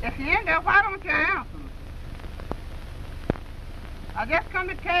 If you ain't there, why don't you answer me? I just come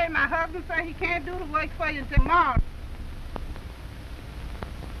to tell you my husband said he can't do the work for you until tomorrow.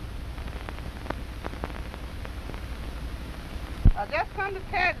 I just come to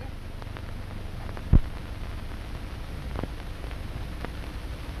tell you.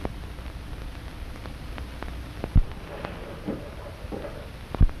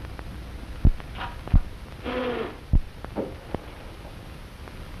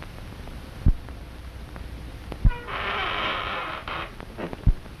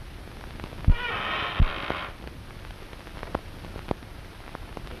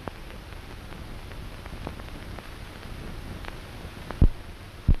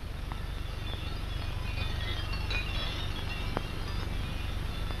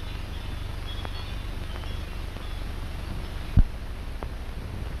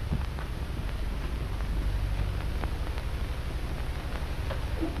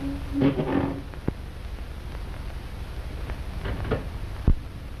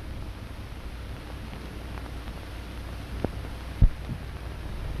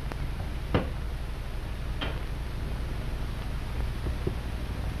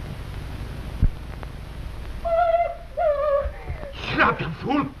 Shut up, you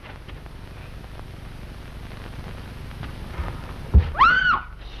fool!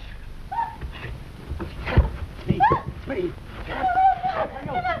 Please.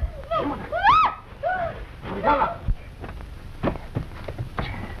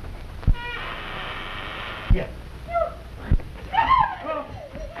 Yes.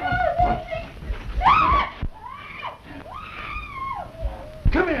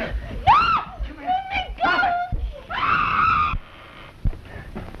 Come here. Come here. Stop it.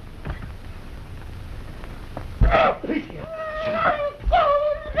 Please, here.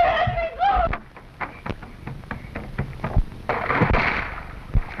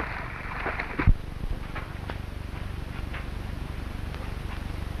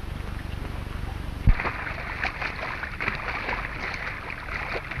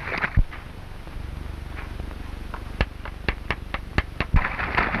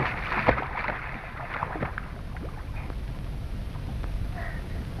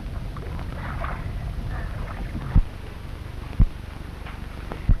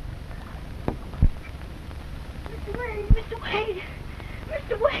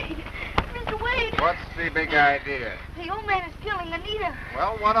 What's the big idea? The old man is killing Anita.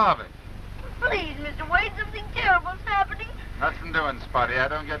 Well, what of it? Please, Mr. Wade, something terrible's happening. Nothing doing, Spotty. I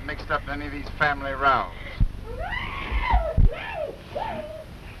don't get mixed up in any of these family rows.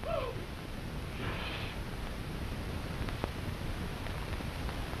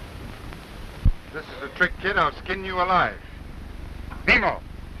 This is a trick, kid. I'll skin you alive. Nemo!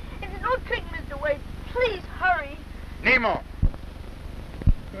 It's no trick, Mr. Wade. Please hurry. Nemo!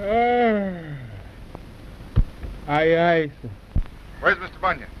 Aye, sir. Where's Mr.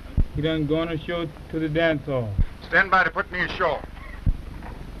 Bunyan? He done gone ashore to the dance hall. Stand by to put me ashore.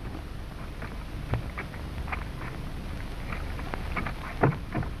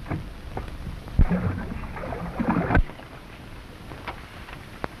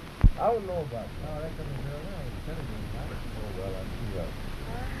 I don't know about it. No, that couldn't be real. Oh, well, I see that.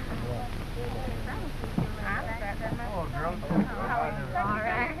 Oh, girl. All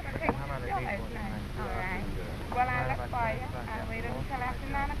right. Well, I look for you. I'll wait until after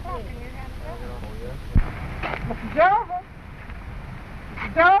 9 o'clock and you have to go. Mr. Joseph? Mr.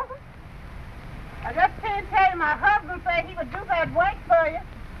 Joseph? I just can't tell you, my husband said he would do that work for you.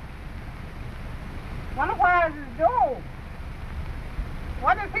 Wonder why is his door?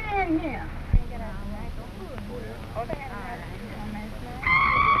 What is he in here? Oh, they have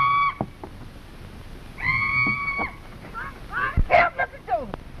help, Mr.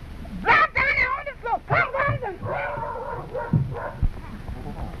 Joseph! Drop down here on the floor! Come on!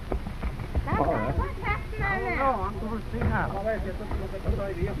 What's happening there? No, I'm going to see now.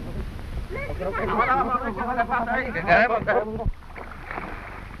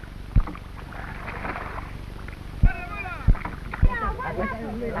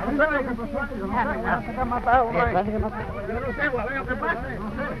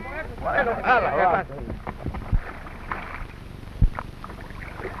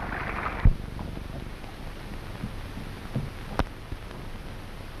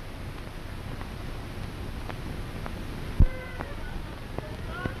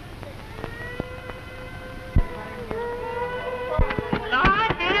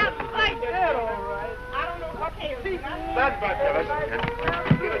 That's about it.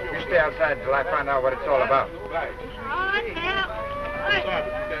 You stay outside until I find out what it's all about.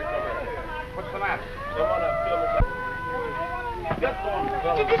 What's the matter?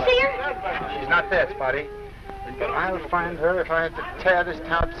 Did you see her? She's not there, Spotty. But I'll find her if I have to tear this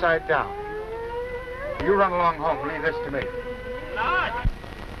town upside down. You run along home and leave this to me.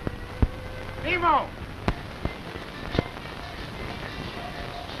 Nemo!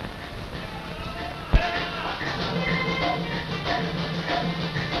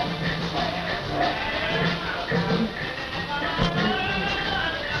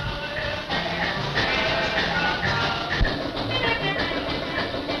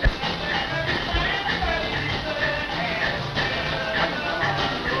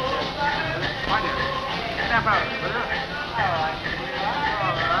 Snap out of it, will you? All right.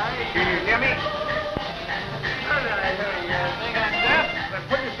 Can you hear me? How did I hear you? Think I'm deaf? Then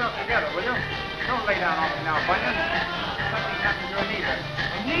put yourself together, will you? Don't lay down on me now, Bunyan. Something happened to Anita.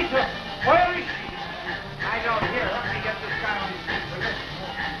 Anita? Where is she? I don't hear her. Let me get this guy on his feet, will you?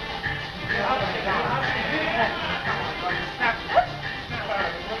 Snap out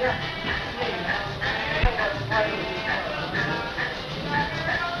of it, will you?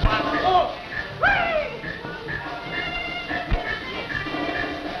 Oh!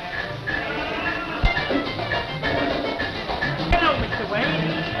 Hello, Mr. Wade.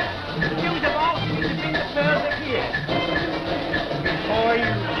 You the boss used to be the further here. Boy,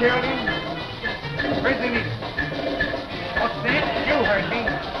 you children. Where's Anita? What's that? You heard me.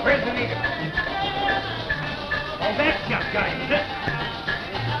 Where's Anita? Oh, that's your guy, is it?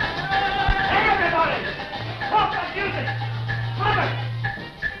 Hey, everybody! Stop that music! Stop it!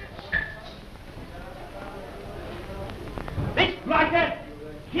 This blockhead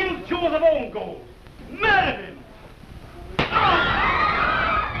killed Joseph Ongold. Murdered him!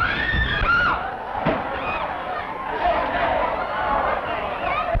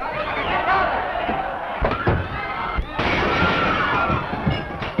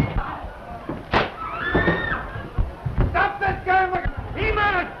 Stop that guy! He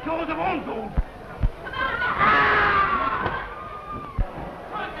murdered Joseph Ongold!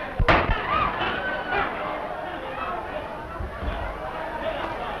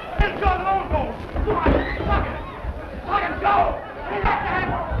 It's Joseph Ongold! Come on, fuck it! Fuck it, go!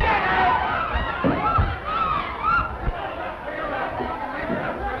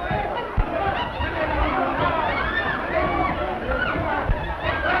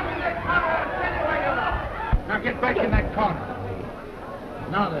 Now get back in that corner.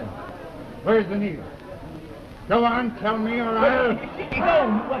 Now then, where's Anita? Go on, tell me or I'll... She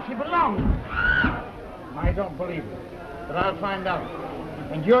goes where she belongs. I don't believe it, but I'll find out.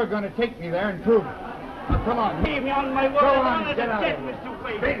 And you're going to take me there and prove it. Now, come on. Leave me on my word. Go as on, long as get it's out dead, of here. Mr.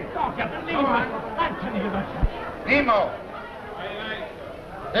 Wade. Bring it. Don't you believe Come me? on. I'm telling you that. Nemo!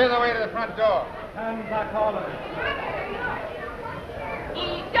 Clear the way to the front door. Hands back, Holland.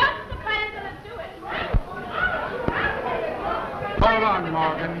 He just the man that'll do it. Hold on,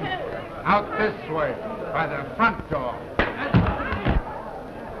 Morgan. Out this way, by the front door.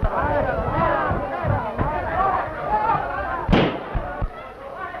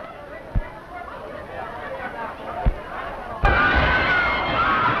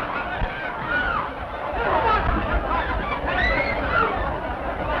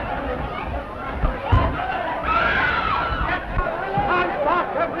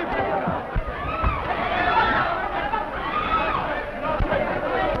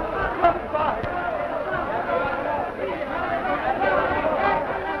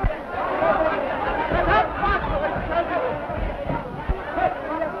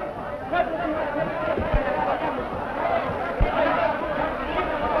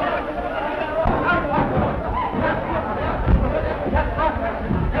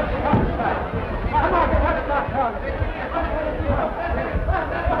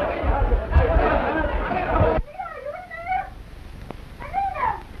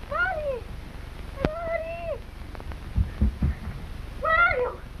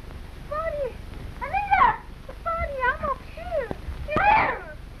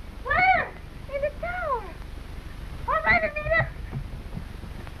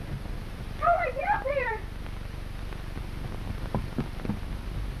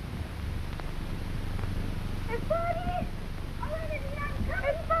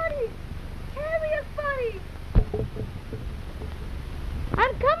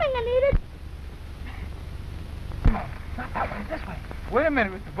 Wait a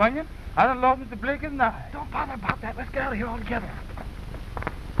minute, Mr. Bunyan. I done lost Mr. Blake his knife. Don't bother about that. Let's get out of here altogether.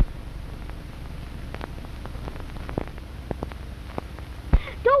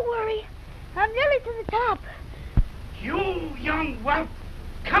 Don't worry. I'm nearly to the top. You young whelp!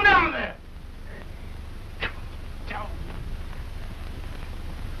 Come down there! Down.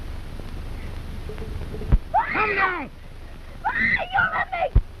 Come down! You let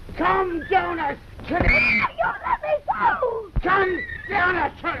me! Come down, I tell you! You let me go! Come down, I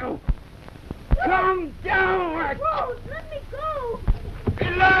tell you! Come down! Rose, let me go!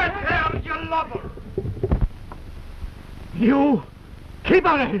 Elias, you lover! You! Keep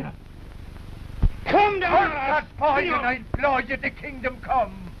out of here! Come down! That poison, I blow you to kingdom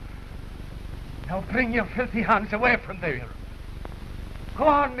come! Now bring your filthy hands away from there. Go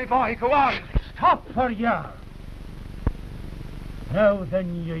on, me boy, go on! Stop for ya! Now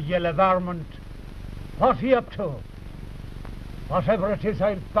then, you yellow varmint, what are you up to? Whatever it is,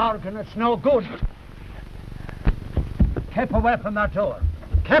 I'll bargain it's no good. Keep away from that door.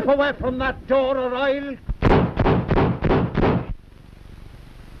 Keep away from that door, or I'll...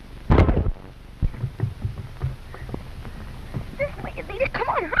 This way, Anita. Come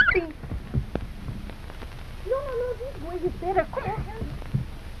on, hurry! No, this way is better. Come on, hurry.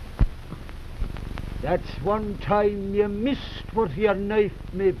 That's one time you missed with your knife,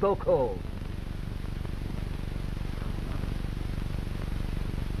 me bucko.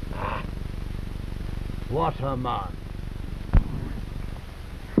 What a man.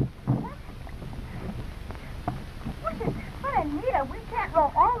 But Anita, we can't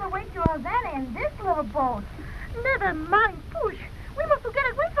row all the way to Havana in this little boat. Never mind, push. We must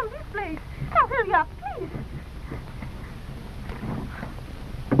get away from this place. Now hurry up, please.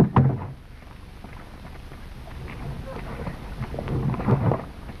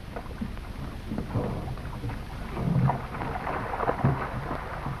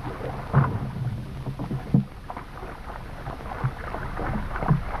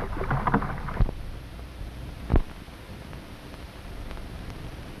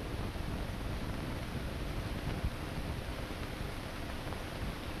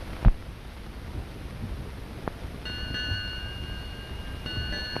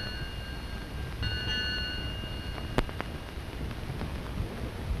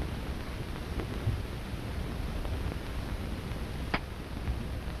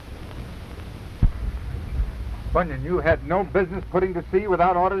 Bunyan, you had no business putting to sea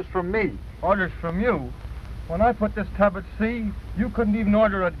without orders from me. Orders from you? When I put this tub at sea, you couldn't even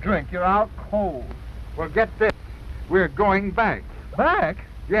order a drink. You're out cold. Well, get this. We're going back. Back?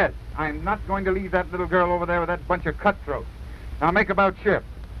 Yes, I'm not going to leave that little girl over there with that bunch of cutthroats. Now make about ship.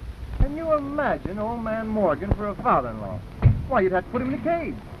 Can you imagine old man Morgan for a father-in-law? Why, you'd have to put him in a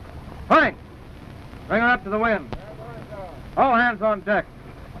cage. Frank, bring her up to the wind. All hands on deck.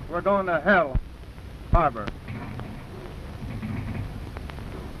 We're going to hell harbor.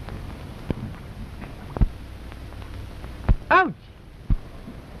 Ouch!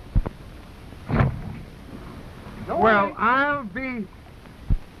 No, Well, I'll be...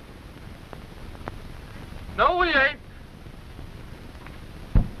 No, we ain't.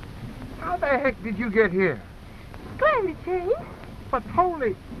 the heck did you get here? Climb the chain. But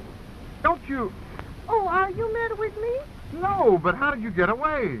holy... Don't you... Oh, are you mad with me? No, but how did you get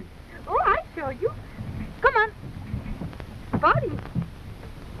away? Oh, I'll show you. Come on. Buddy.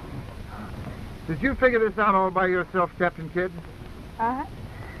 Did you figure this out all by yourself, Captain Kidd? Uh-huh.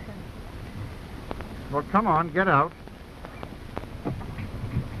 Well, come on, get out.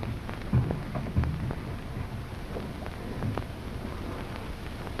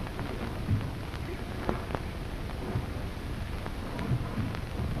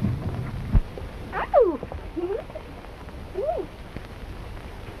 Ow!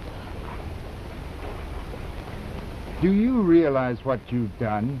 Do you realize what you've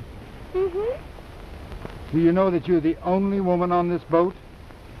done? Mm-hmm. Do you know that you're the only woman on this boat?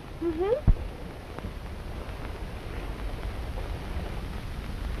 Mm-hmm.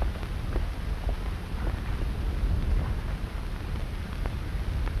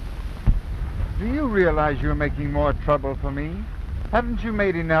 Do you realize you're making more trouble for me? Haven't you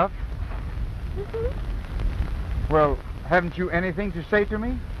made enough? Mm-hmm. Well, haven't you anything to say to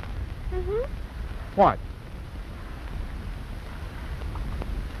me? Mm-hmm. What?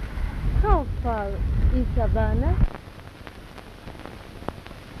 How far is Havana?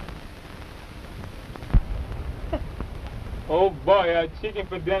 Oh boy, I'm chicken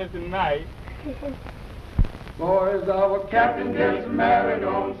for dinner tonight. Boys, our captain gets married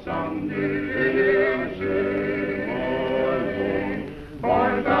on Sunday.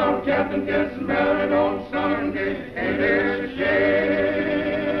 Boys, our captain gets married on Sunday. Ain't it a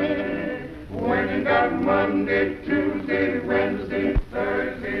shame? When you got Monday, Tuesday, Wednesday,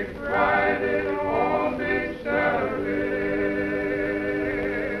 Thursday, Friday, all day Saturday.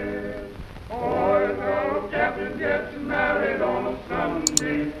 Boys, our captain gets married on a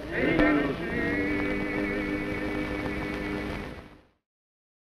Sunday. Ain't it a shame?